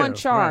 one right.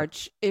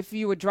 charge if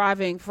you were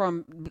driving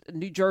from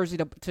New Jersey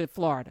to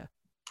Florida?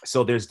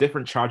 So there's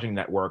different charging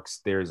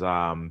networks. There's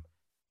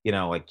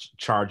like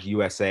Charge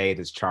USA,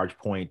 there's Charge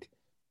Point.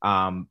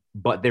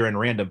 But they're in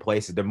random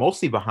places. They're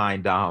mostly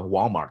behind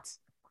Walmarts.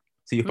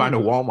 So you find a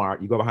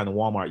Walmart, you go behind the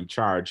Walmart, you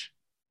charge,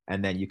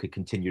 and then you could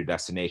continue your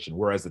destination.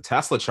 Whereas the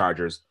Tesla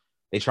chargers,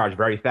 they charge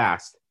very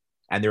fast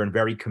and they're in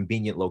very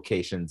convenient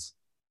locations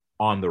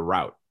on the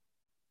route.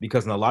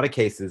 Because in a lot of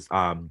cases,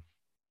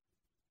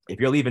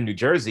 if you're leaving New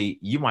Jersey,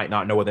 you might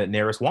not know where the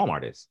nearest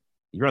Walmart is.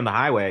 You're on the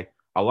highway.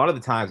 A lot of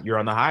the times you're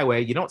on the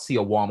highway, you don't see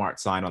a Walmart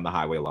sign on the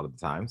highway a lot of the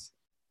times.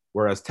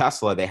 Whereas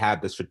Tesla, they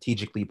have the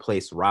strategically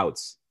placed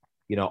routes,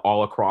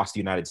 all across the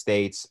United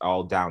States,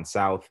 all down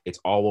south. It's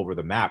all over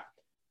the map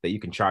that you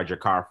can charge your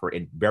car for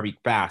in very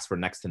fast for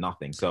next to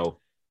nothing. So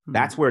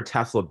that's where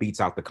Tesla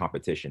beats out the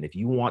competition. If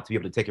you want to be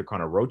able to take your car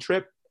on a road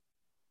trip,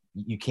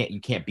 you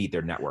can't beat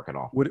their network at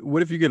all.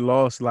 What if you get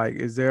lost? Like,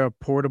 is there a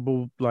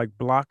portable like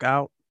block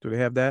out? Do they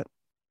have that?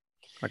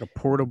 Like a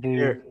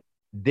portable?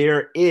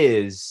 There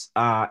is.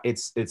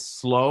 It's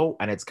slow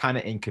and it's kind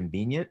of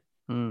inconvenient,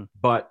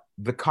 but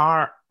the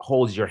car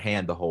holds your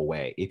hand the whole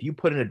way. If you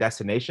put in a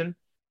destination,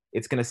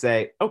 it's gonna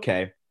say,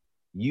 okay,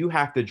 you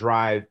have to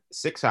drive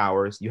 6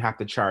 hours. You have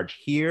to charge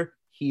here,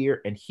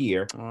 here, and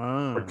here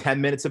for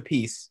 10 minutes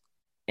apiece.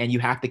 And you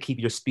have to keep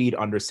your speed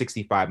under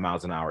 65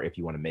 miles an hour if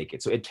you want to make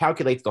it. So it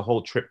calculates the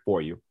whole trip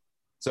for you.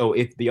 So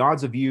if the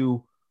odds of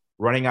you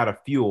running out of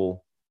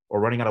fuel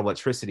or running out of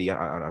electricity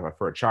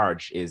for a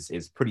charge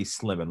is pretty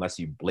slim unless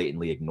you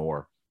blatantly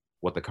ignore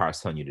what the car is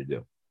telling you to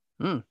do.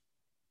 So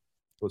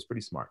it's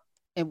pretty smart.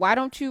 And why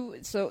don't you?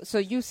 So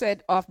you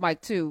said off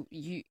mic too.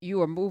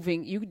 You are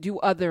moving. You do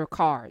other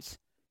cars,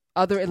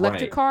 other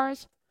electric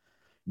cars.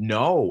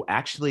 No,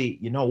 actually,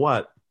 you know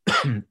what?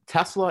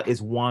 Tesla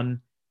is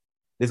one.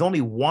 There's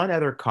only one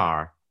other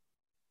car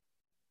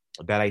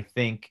that I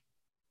think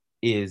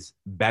is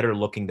better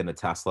looking than a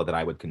Tesla that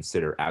I would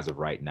consider as of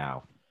right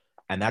now.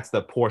 And that's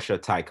the Porsche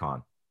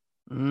Taycan.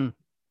 Mm.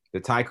 The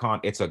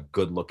Taycan, it's a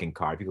good looking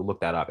car. If you can look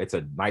that up, it's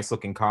a nice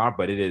looking car,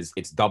 but it's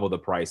double the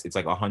price. It's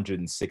like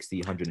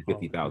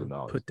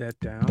 $150,000. Put that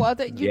down. Well,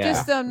 Yeah. you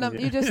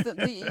just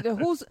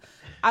who's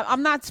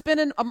I'm not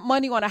spending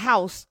money on a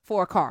house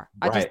for a car.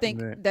 I just Right.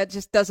 think Right. that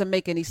just doesn't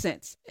make any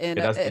sense. And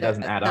It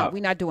doesn't add no, up.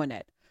 we're not doing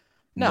that.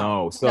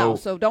 No. No,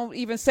 so don't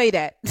even say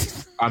that.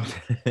 I'm,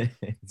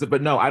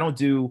 but no, I don't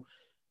do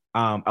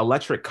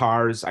electric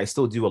cars. I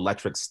still do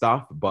electric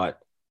stuff, but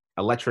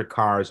electric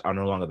cars are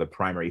no longer the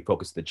primary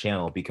focus of the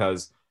channel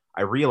because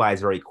I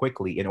realized very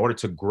quickly in order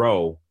to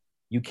grow,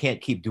 you can't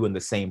keep doing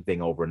the same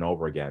thing over and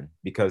over again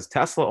because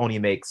Tesla only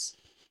makes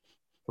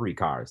 3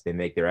 cars. They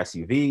make their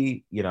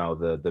SUV,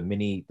 the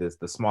mini,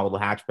 the small little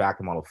hatchback,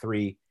 the Model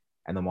 3,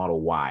 and the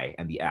Model Y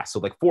and the S. So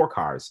like 4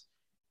 cars.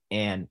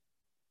 And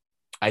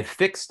I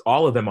fixed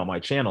all of them on my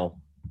channel.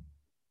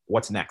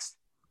 What's next?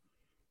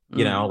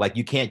 Like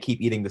you can't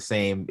keep eating the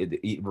same,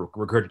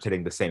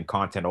 regurgitating the same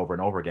content over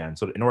and over again.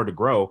 So in order to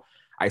grow,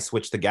 I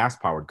switched to gas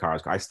powered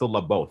cars. I still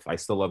love both. I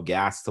still love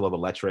gas, still love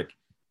electric.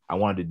 I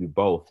wanted to do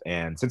both.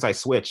 And since I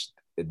switched,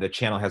 the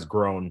channel has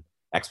grown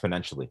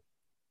exponentially.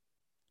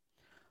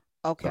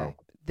 Okay. So.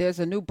 There's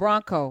a new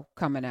Bronco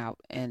coming out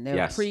and there are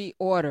Yes.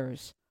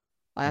 pre-orders.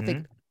 I Mhm.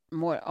 think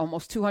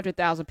almost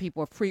 200,000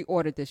 people have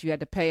pre-ordered this. You had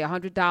to pay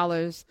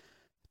 $100.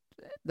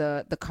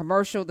 The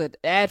commercial, the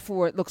ad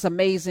for it looks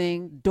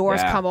amazing.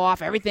 Doors Yeah. come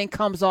off, everything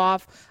comes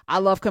off. I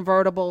love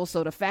convertibles.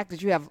 So the fact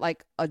that you have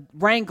like a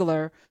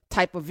Wrangler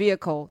type of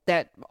vehicle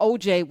that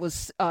OJ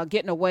was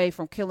getting away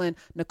from killing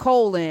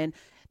Nicole in,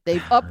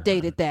 they've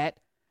updated that.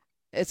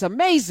 It's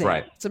amazing.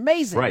 Right. It's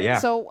amazing. Right, yeah.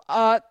 So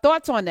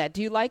thoughts on that?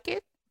 Do you like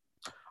it?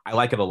 I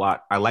like it a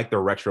lot. I like the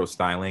retro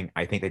styling.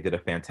 I think they did a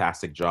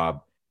fantastic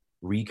job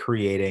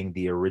recreating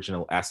the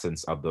original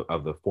essence of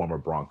the former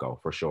Bronco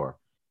for sure.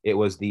 It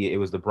was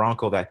the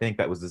Bronco that I think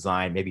that was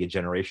designed maybe a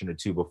generation or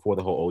two before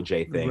the whole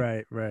OJ thing.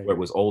 Right. Where it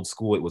was old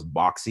school, it was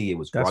boxy, it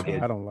was That's rugged.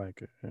 why I don't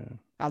like it. Yeah.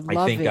 I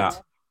love think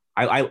it.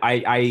 I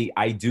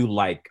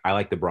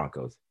like the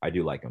Broncos. I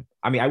do like them.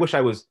 I mean,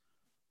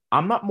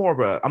 I'm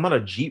not a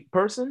Jeep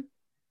person.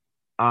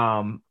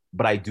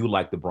 But I do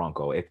like the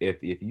Bronco.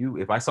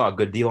 If I saw a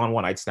good deal on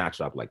one, I'd snatch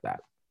it up like that.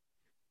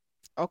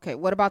 Okay,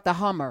 what about the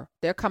Hummer?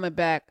 They're coming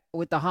back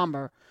with the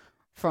Hummer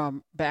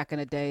from back in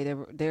the day.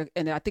 They're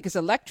and I think it's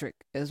electric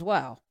as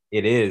well.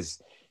 It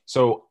is.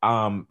 So,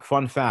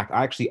 fun fact,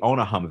 I actually own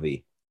a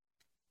Humvee.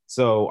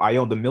 So I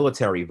own the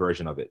military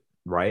version of it,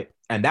 right?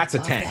 And that's a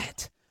Love tank.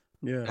 that.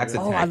 Yeah. That's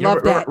yeah. a Oh, tank. I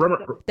love that.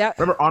 That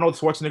Remember Arnold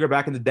Schwarzenegger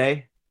back in the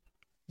day?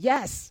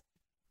 yes.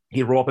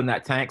 He'd roll up in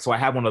that tank. So I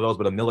have one of those,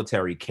 but a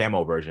military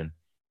camo version.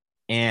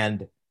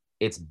 And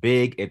it's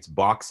big, it's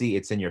boxy,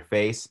 it's in your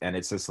face, and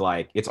it's just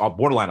like it's all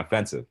borderline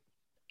offensive.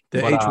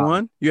 The But,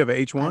 H1? You have an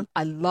H1?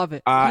 I love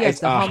it. He has It's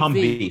the a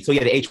Humvee. Humvee. So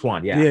yeah, the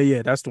H1. Yeah.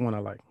 Yeah. That's the one I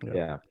like. Yeah.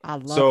 Yeah. I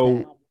love So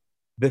that.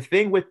 the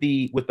thing with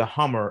the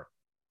Hummer,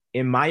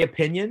 in my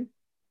opinion,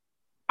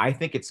 I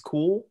think it's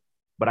cool,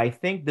 but I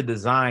think the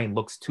design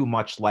looks too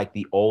much like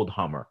the old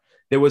Hummer.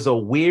 There was a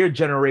weird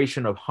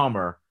generation of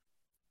Hummer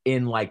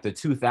in like the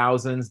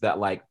 2000s that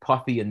like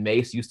Puffy and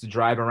Mace used to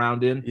drive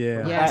around in.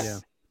 Yeah.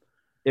 Yes.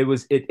 Yeah.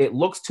 It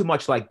looks too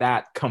much like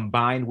that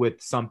combined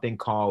with something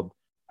called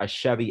a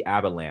Chevy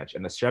Avalanche.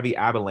 And the Chevy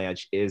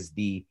Avalanche is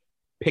the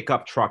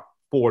pickup truck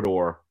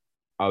 4-door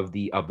of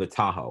the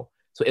Tahoe.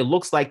 So it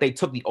looks like they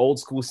took the old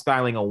school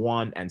styling of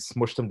one and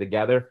smushed them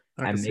together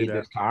I and can see made that.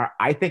 this car.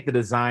 I think the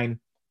design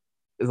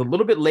is a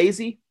little bit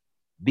lazy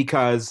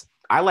because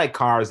I like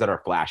cars that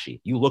are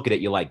flashy. You look at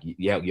it, you're like,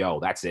 yo,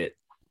 that's it.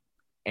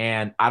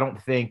 And I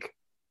don't think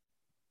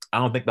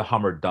the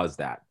Hummer does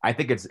that. I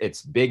think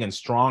it's big and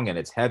strong and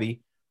it's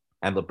heavy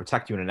and it'll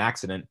protect you in an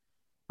accident.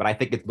 But I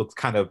think it looks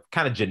kind of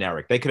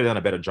generic. They could have done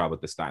a better job with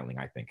the styling,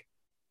 I think.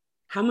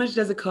 How much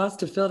does it cost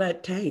to fill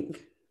that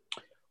tank?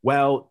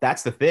 Well,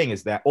 that's the thing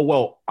is that,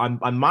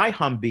 on my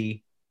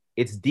Humvee,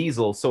 it's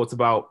diesel. So it's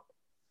about,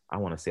 I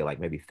want to say like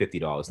maybe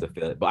 $50 to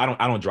fill it, but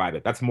I don't drive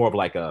it. That's more of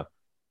like a,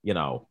 you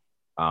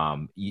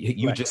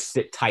Right. just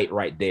sit tight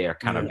right there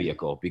kind of Yeah.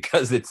 vehicle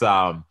because it's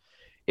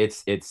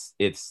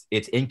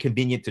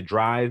inconvenient to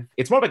drive.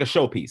 It's more like a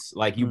showpiece.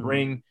 Like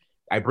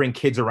I bring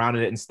kids around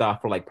in it and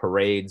stuff for like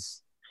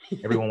parades.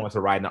 Everyone wants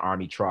to ride in the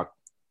army truck,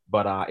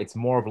 but it's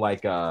more of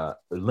like a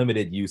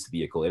limited use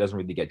vehicle. It doesn't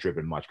really get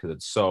driven much because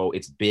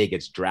it's big,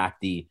 it's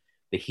drafty.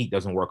 The heat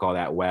doesn't work all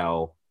that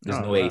well. There's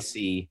no wow.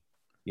 AC.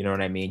 You know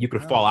what I mean? You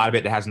could fall out of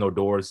it. It has no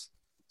doors.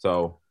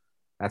 So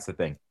that's the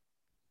thing.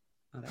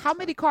 Oh, that's How fine.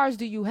 many cars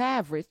do you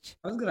have, Rich?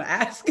 I was gonna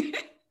ask.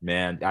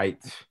 Man,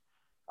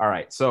 all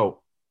right.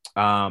 So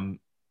I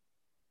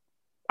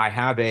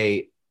have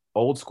a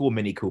old school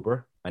Mini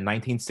Cooper, a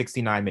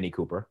 1969 Mini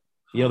Cooper.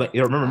 You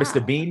remember Wow.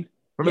 Mr. Bean?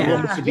 Remember the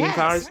Yeah. little Mr. Bean Yes.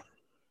 cars?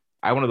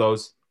 I have one of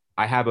those.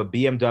 I have a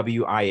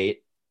BMW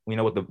i8,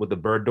 with the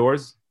bird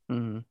doors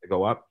Mhm. that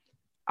go up.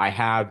 I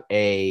have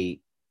a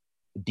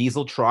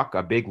diesel truck,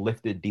 a big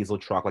lifted diesel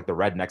truck like the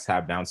rednecks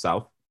have down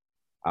south.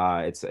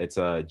 It's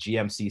a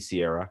GMC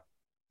Sierra.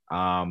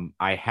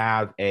 I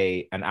have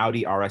an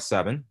Audi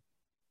RS7.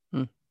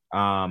 Hmm.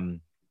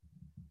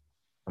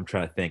 I'm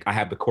trying to think. I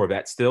have the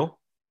Corvette still.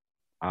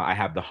 I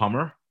have the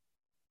Hummer.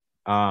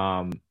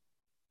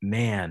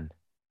 Man,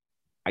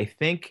 I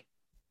think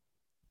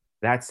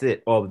that's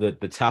it. Oh, the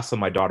Tesla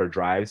my daughter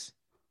drives.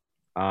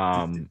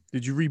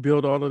 Did you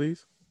rebuild all of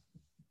these?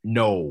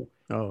 No,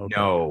 Oh, okay.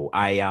 no.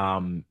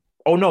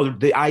 Oh no,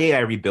 the i8 I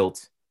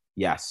rebuilt.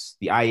 Yes,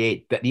 the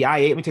i8. The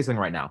i8. Let me tell you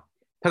something right now.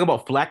 Talk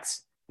about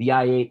flex. The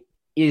i8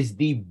 is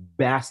the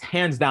best,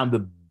 hands down, the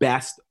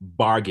best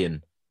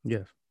bargain.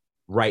 Yes.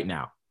 Right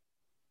now,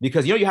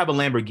 because you have a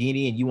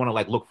Lamborghini and you want to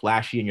like look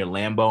flashy in your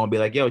Lambo and be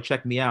like, "Yo,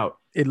 check me out."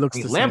 It looks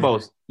the same.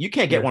 Lambos, you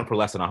can't get one for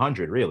less than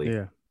 100, really.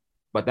 Yeah.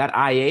 But that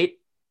i8,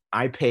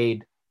 I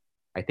paid,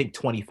 I think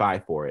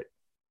 25 for it,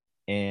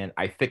 and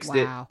I fixed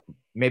it.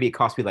 Maybe it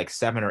cost me like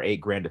 $7 or $8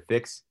 grand to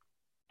fix,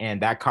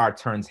 and that car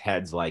turns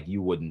heads like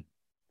you wouldn't.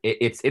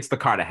 It's the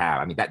car to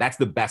have. I mean, that's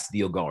the best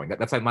deal going.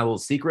 That's like my little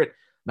secret.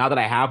 Now that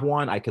I have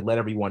one, I could let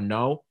everyone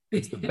know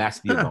it's the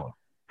best deal going.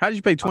 How did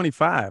you pay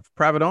 25?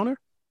 Private owner?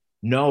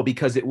 No,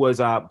 because it was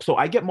so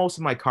I get most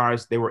of my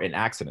cars, they were in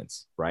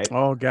accidents, right?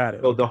 Oh, got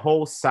it. So the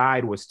whole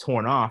side was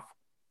torn off.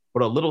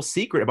 But a little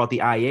secret about the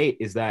i8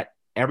 is that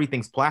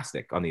everything's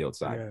plastic on the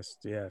outside. Yes,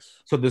 yes.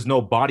 So there's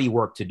no body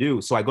work to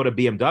do. So I go to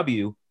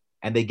BMW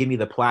and they give me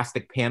the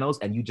plastic panels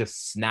and you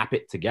just snap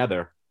it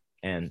together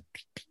and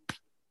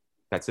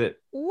that's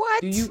it.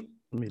 What? Do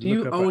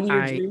you own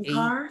your dream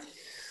car?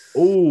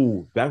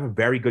 Oh, that's a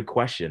very good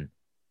question.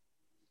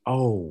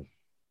 Oh.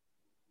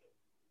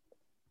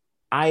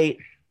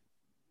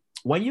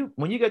 When you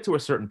get to a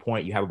certain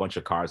point, you have a bunch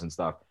of cars and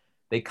stuff.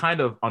 They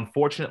kind of,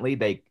 unfortunately,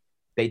 they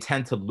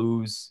tend to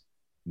lose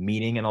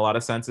meaning in a lot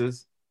of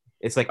senses.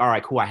 It's like, all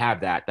right, cool, I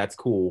have that. That's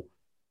cool.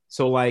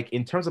 So like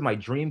in terms of my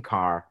dream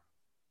car,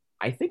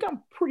 I think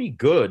I'm pretty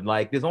good.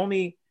 Like there's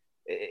only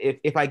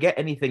if I get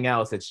anything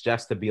else, it's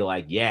just to be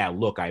like, yeah,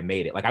 look, I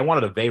made it. Like I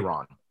wanted a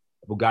Veyron,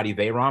 Bugatti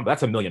Veyron, but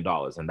that's $1 million,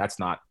 and that's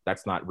not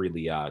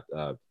really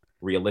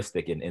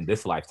realistic in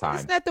this lifetime.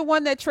 Isn't that the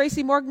one that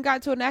Tracy Morgan got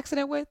into an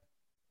accident with?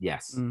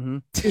 Yes. Mm-hmm.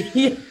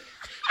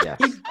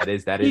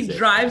 Yes, that is. He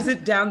drives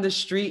it down the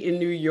street in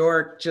New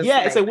York. Just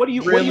it's like, what do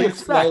you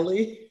expect?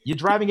 Slowly. You're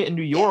driving it in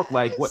New York,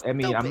 like what? I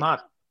mean, I'm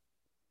not.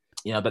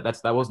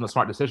 That wasn't a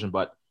smart decision,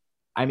 but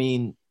I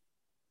mean,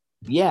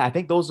 yeah, I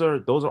think those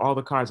are all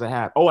the cars I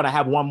have. Oh, and I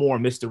have one more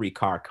mystery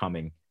car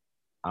coming,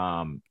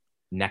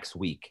 next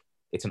week.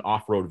 It's an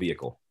off-road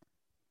vehicle,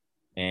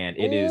 and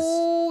it is.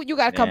 Oh, you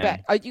gotta come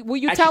back. Will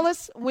you tell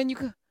us when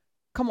you?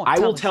 Come on. I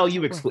will tell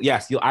you.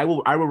 Yes, I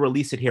will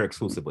release it here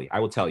exclusively. I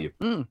will tell you.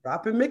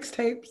 Dropping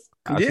mixtapes.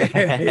 Okay.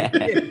 Yeah.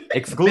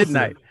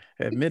 Exclusive.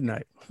 At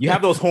midnight. You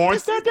have those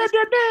horns. Come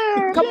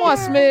on,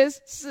 Smiz.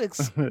 It's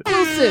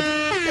exclusive.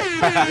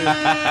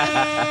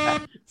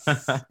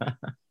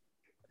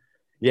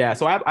 Yeah,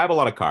 so I have a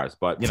lot of cars,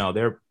 but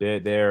they're.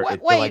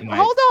 Wait, like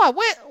hold on.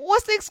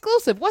 What's the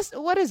exclusive?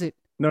 What is it?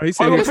 No, he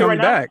said he's coming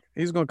back.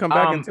 He's gonna come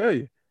back and tell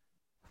you.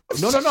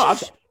 No.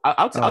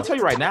 I'll tell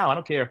you right now. I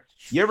don't care.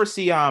 You ever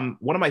see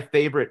one of my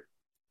favorite?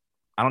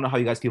 I don't know how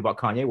you guys feel about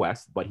Kanye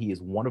West, but he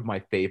is one of my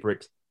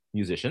favorite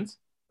musicians,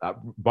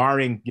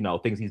 barring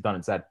things he's done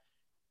and said.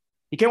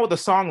 He came out with a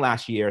song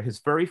last year, his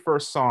very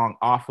first song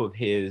off of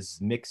his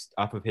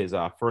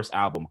first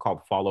album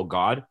called "Follow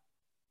God,"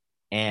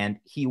 and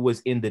he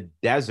was in the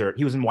desert.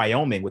 He was in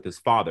Wyoming with his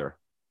father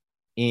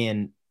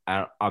in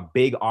a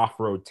big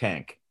off-road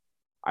tank.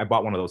 I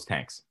bought one of those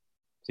tanks,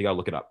 so you gotta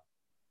look it up.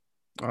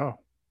 Oh.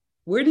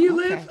 Where do you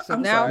live? So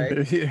I'm now,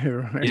 sorry. Yeah,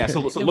 right. Yeah, so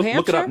look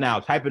it up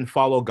now. Type in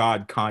 "Follow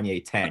God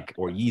Kanye Tank"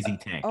 or Yeezy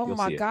Tank. Oh You'll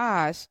my see it.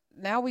 gosh!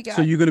 Now we got.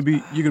 So you're gonna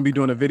be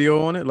doing a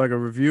video on it, like a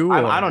review?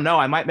 I don't know.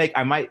 I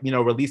might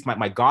release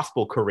my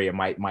gospel career,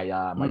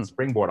 my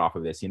springboard off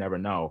of this. You never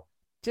know.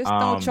 Just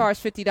don't charge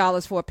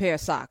 $50 for a pair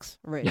of socks,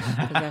 Rich.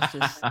 That's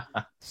just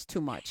it's too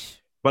much.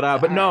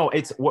 But no,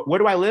 it's where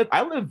do I live?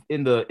 I live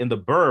in the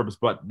burbs,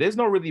 but there's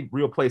no really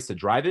real place to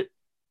drive it.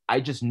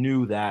 I just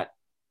knew that.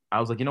 I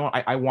was like, you know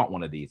what? I want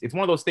one of these. It's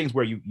one of those things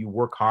where you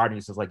work hard and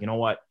it's just like, you know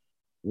what?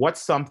 What's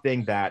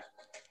something that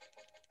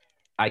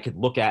I could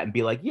look at and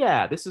be like,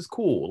 yeah, this is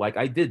cool. Like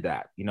I did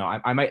that.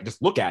 I might just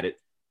look at it,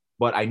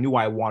 but I knew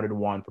I wanted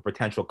one for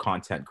potential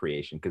content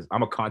creation because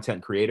I'm a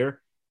content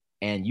creator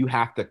and you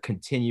have to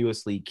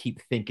continuously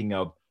keep thinking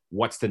of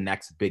what's the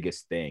next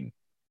biggest thing.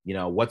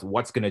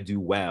 What's going to do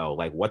well?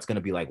 Like what's going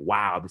to be like,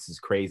 wow, this is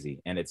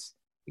crazy. And it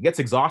gets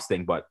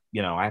exhausting, but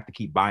I have to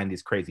keep buying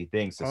these crazy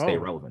things to stay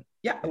relevant.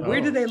 Yeah. Where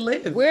do they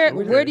live?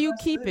 Where do you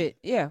keep it?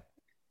 Yeah.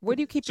 Where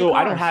do you keep it? So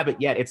I don't have it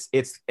yet.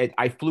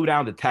 I flew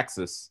down to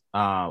Texas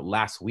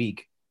last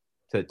week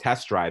to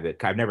test drive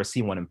it. I've never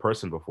seen one in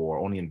person before,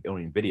 only in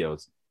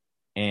videos.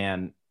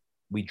 And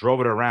we drove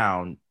it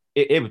around.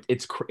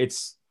 It's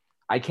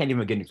I can't even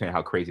begin to explain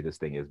how crazy this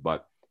thing is,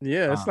 but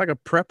yeah, it's like a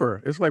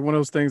prepper. It's like one of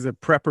those things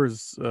that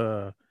preppers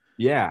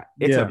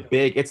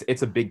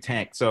it's a big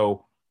tank.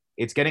 So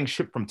it's getting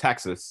shipped from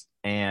Texas,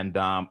 and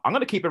I'm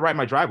gonna keep it right in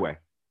my driveway.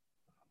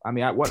 I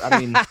mean, I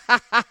mean,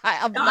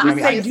 I'm No, I'm mean,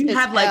 saying, biased do you as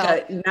have like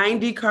hell. a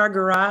 90 car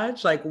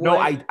garage? Like no,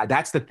 what?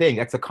 that's the thing.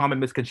 That's a common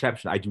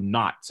misconception. I do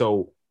not.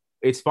 So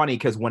it's funny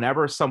because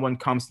whenever someone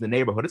comes to the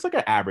neighborhood, it's like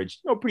an average,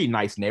 pretty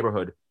nice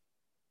neighborhood.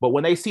 But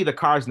when they see the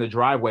cars in the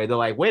driveway, they're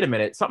like, wait a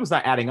minute, something's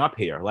not adding up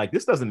here. Like,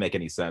 this doesn't make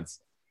any sense.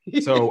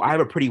 So I have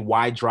a pretty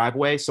wide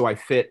driveway. So I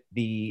fit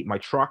my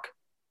truck,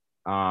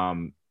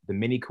 the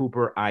Mini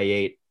Cooper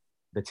i8,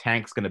 the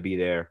tank's going to be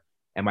there,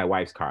 and my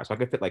wife's car. So I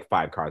could fit like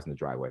 5 cars in the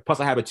driveway. Plus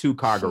I have a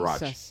 2-car garage.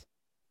 Jesus.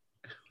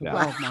 Yeah.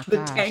 Wow, Oh my the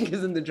gosh. tank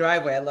is in the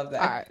driveway. I love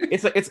that. All right.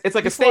 It's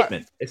like a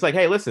statement. It's like,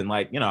 hey, listen,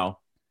 like,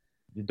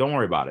 don't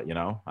worry about it.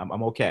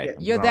 I'm okay. Yeah.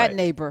 You're all that right.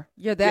 neighbor.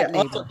 You're that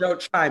Yeah, neighbor. also, don't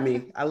try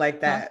me. I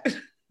like that.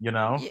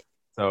 Yeah.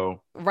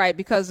 So Right,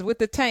 because with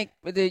the tank,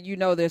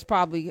 there's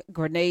probably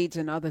grenades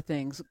and other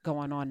things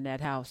going on in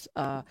that house.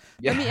 Let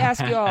me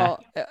ask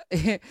y'all.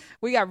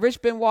 We got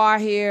Rich Benoit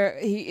here.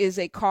 He is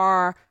a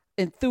car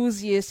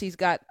enthusiast. He's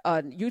got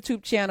a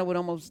YouTube channel with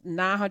almost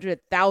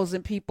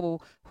 900,000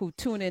 people who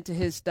tune into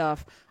his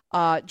stuff.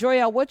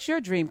 Joyelle, what's your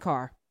dream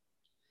car?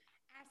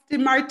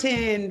 Aston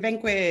Martin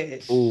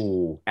Vanquish.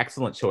 Ooh,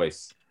 excellent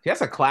choice. See,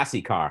 that's a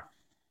classy car.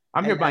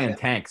 I'm I here love buying it.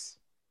 tanks.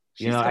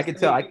 She's so I could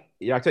tell.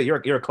 sweet. I tell you,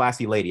 you're a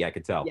classy lady. I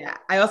could tell. Yeah.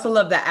 I also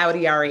love the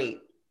Audi R8.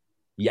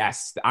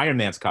 Yes, the Iron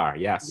Man's car.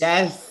 Yes.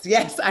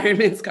 Yes, Iron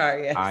Man's car.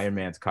 Yes. Iron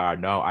Man's car.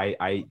 No,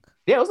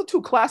 yeah, those are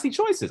 2 classy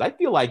choices. I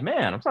feel like,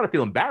 man, I'm starting to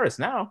feel embarrassed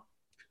now.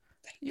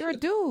 You're a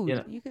dude. You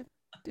know, You can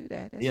do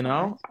that. That's you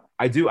know, fine.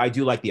 I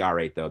do like the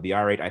R8 though. The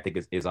R8 I think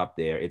is up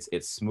there.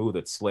 It's smooth.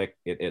 It's slick.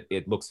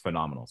 It looks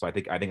phenomenal. So I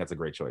think that's a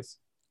great choice.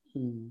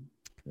 Hmm.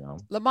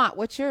 Lamont,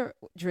 what's your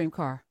dream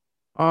car?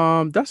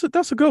 That's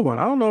a good one.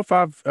 I don't know if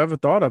I've ever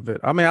thought of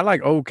it. I mean, I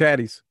like old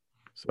caddies,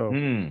 so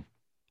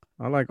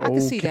I like I can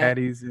old see that.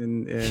 caddies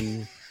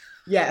and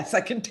Yes, I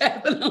can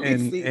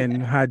definitely see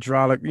and that.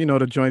 hydraulic.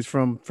 The joints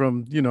from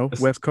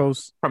West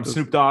Coast From Those-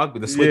 Snoop Dogg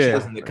with the switches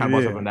Yeah, and it kind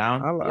of goes up and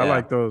down. I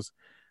like those.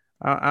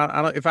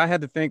 I don't, if I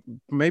had to think,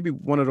 maybe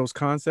one of those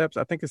concepts.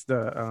 I think it's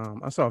the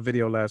I saw a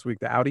video last week,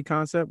 the Audi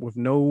concept with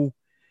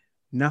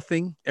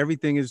nothing.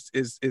 Everything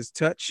is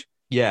touch.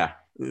 Yeah.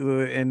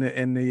 And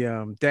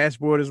the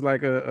dashboard is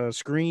like a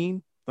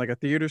screen, like a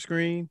theater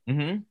screen.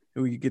 Mm-hmm.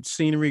 You get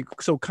scenery.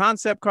 So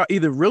concept car,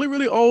 either really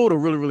really old or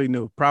really really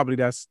new. Probably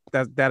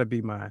that'd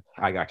be mine.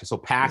 I got you.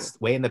 So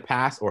way in the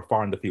past or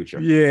far in the future.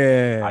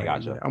 Yeah, I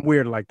got you. Yeah. I'm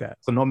weird like that.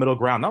 So no middle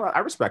ground. No, I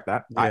respect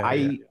that.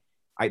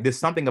 Yeah, There's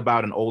something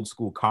about an old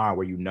school car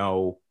where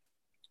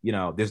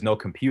there's no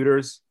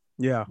computers.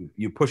 Yeah.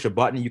 You push a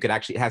button,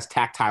 it has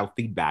tactile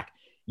feedback.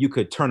 You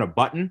could turn a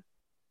button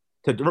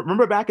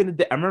remember back in the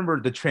day. I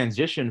remember the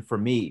transition for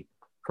me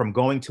from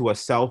going to a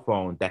cell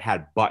phone that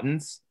had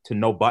buttons to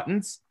no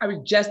buttons. I was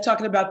just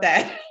talking about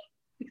that.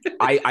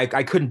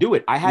 I couldn't do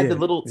it. I had the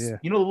little, the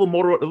little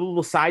motor, the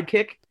little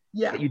sidekick.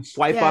 Yeah. That you'd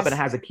swipe up and it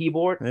has a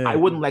keyboard. Yeah. I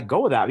wouldn't let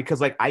go of that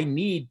because I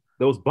need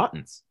those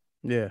buttons.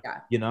 Yeah.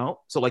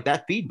 So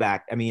that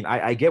feedback, I mean,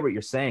 I get what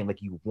you're saying.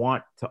 Like you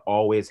want to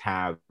always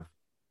have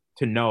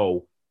to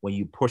know when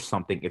you push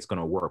something, it's going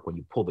to work. When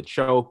you pull the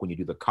choke, when you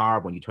do the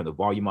carb, when you turn the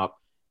volume up,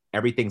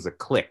 everything's a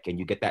click and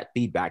you get that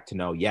feedback to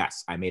know,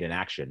 yes, I made an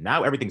action.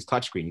 Now everything's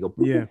touchscreen. You go,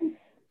 yeah,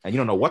 and you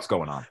don't know what's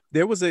going on.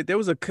 There was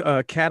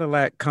a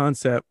Cadillac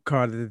concept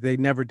car that they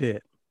never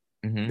did.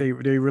 Mm-hmm.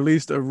 They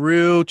released a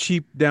real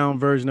cheap down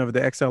version of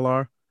the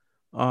XLR.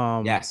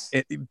 Yes.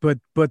 But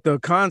the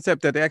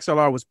concept that the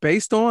XLR was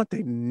based on,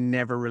 they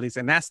never released,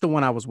 and that's the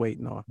one I was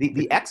waiting on.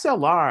 The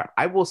XLR,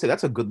 I will say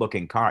that's a good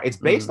looking car. It's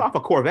based off a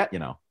Corvette,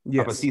 Yes.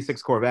 off a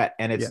C6 Corvette,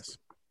 and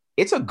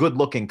it's a good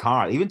looking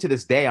car. Even to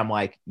this day, I'm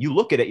like, you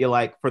look at it, you're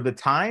like, for the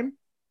time,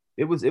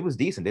 it was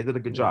decent. They did a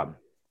good job.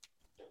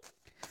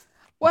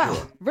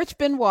 Well, Rich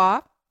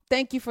Benoit,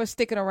 thank you for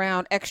sticking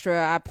around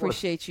extra. I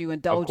appreciate you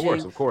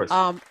indulging. Of course.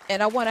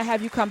 And I want to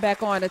have you come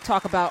back on to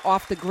talk about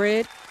Off the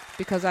Grid,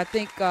 because I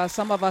think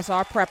some of us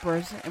are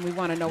preppers and we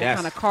want to know what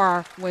kind of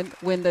car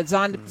when the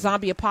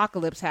zombie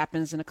apocalypse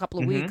happens in a couple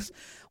of weeks,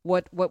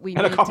 what we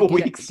need what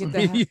we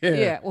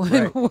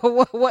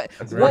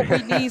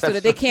need so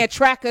that they can't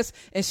track us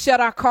and shut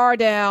our car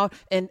down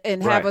and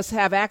have us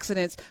have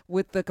accidents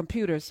with the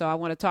computers. So I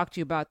want to talk to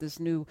you about this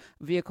new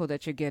vehicle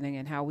that you're getting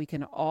and how we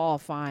can all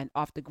find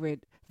off the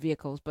grid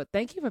vehicles. But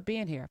thank you for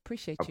being here.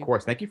 Appreciate you. Of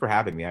course. Thank you for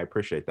having me. I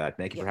appreciate that.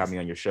 Thank you for having me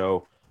on your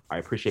show. I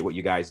appreciate what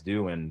you guys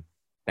do, and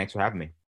thanks for having me.